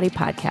Mind Body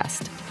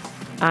Podcast.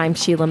 I'm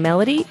Sheila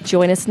Melody.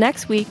 Join us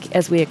next week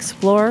as we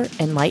explore,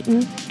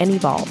 enlighten, and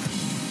evolve.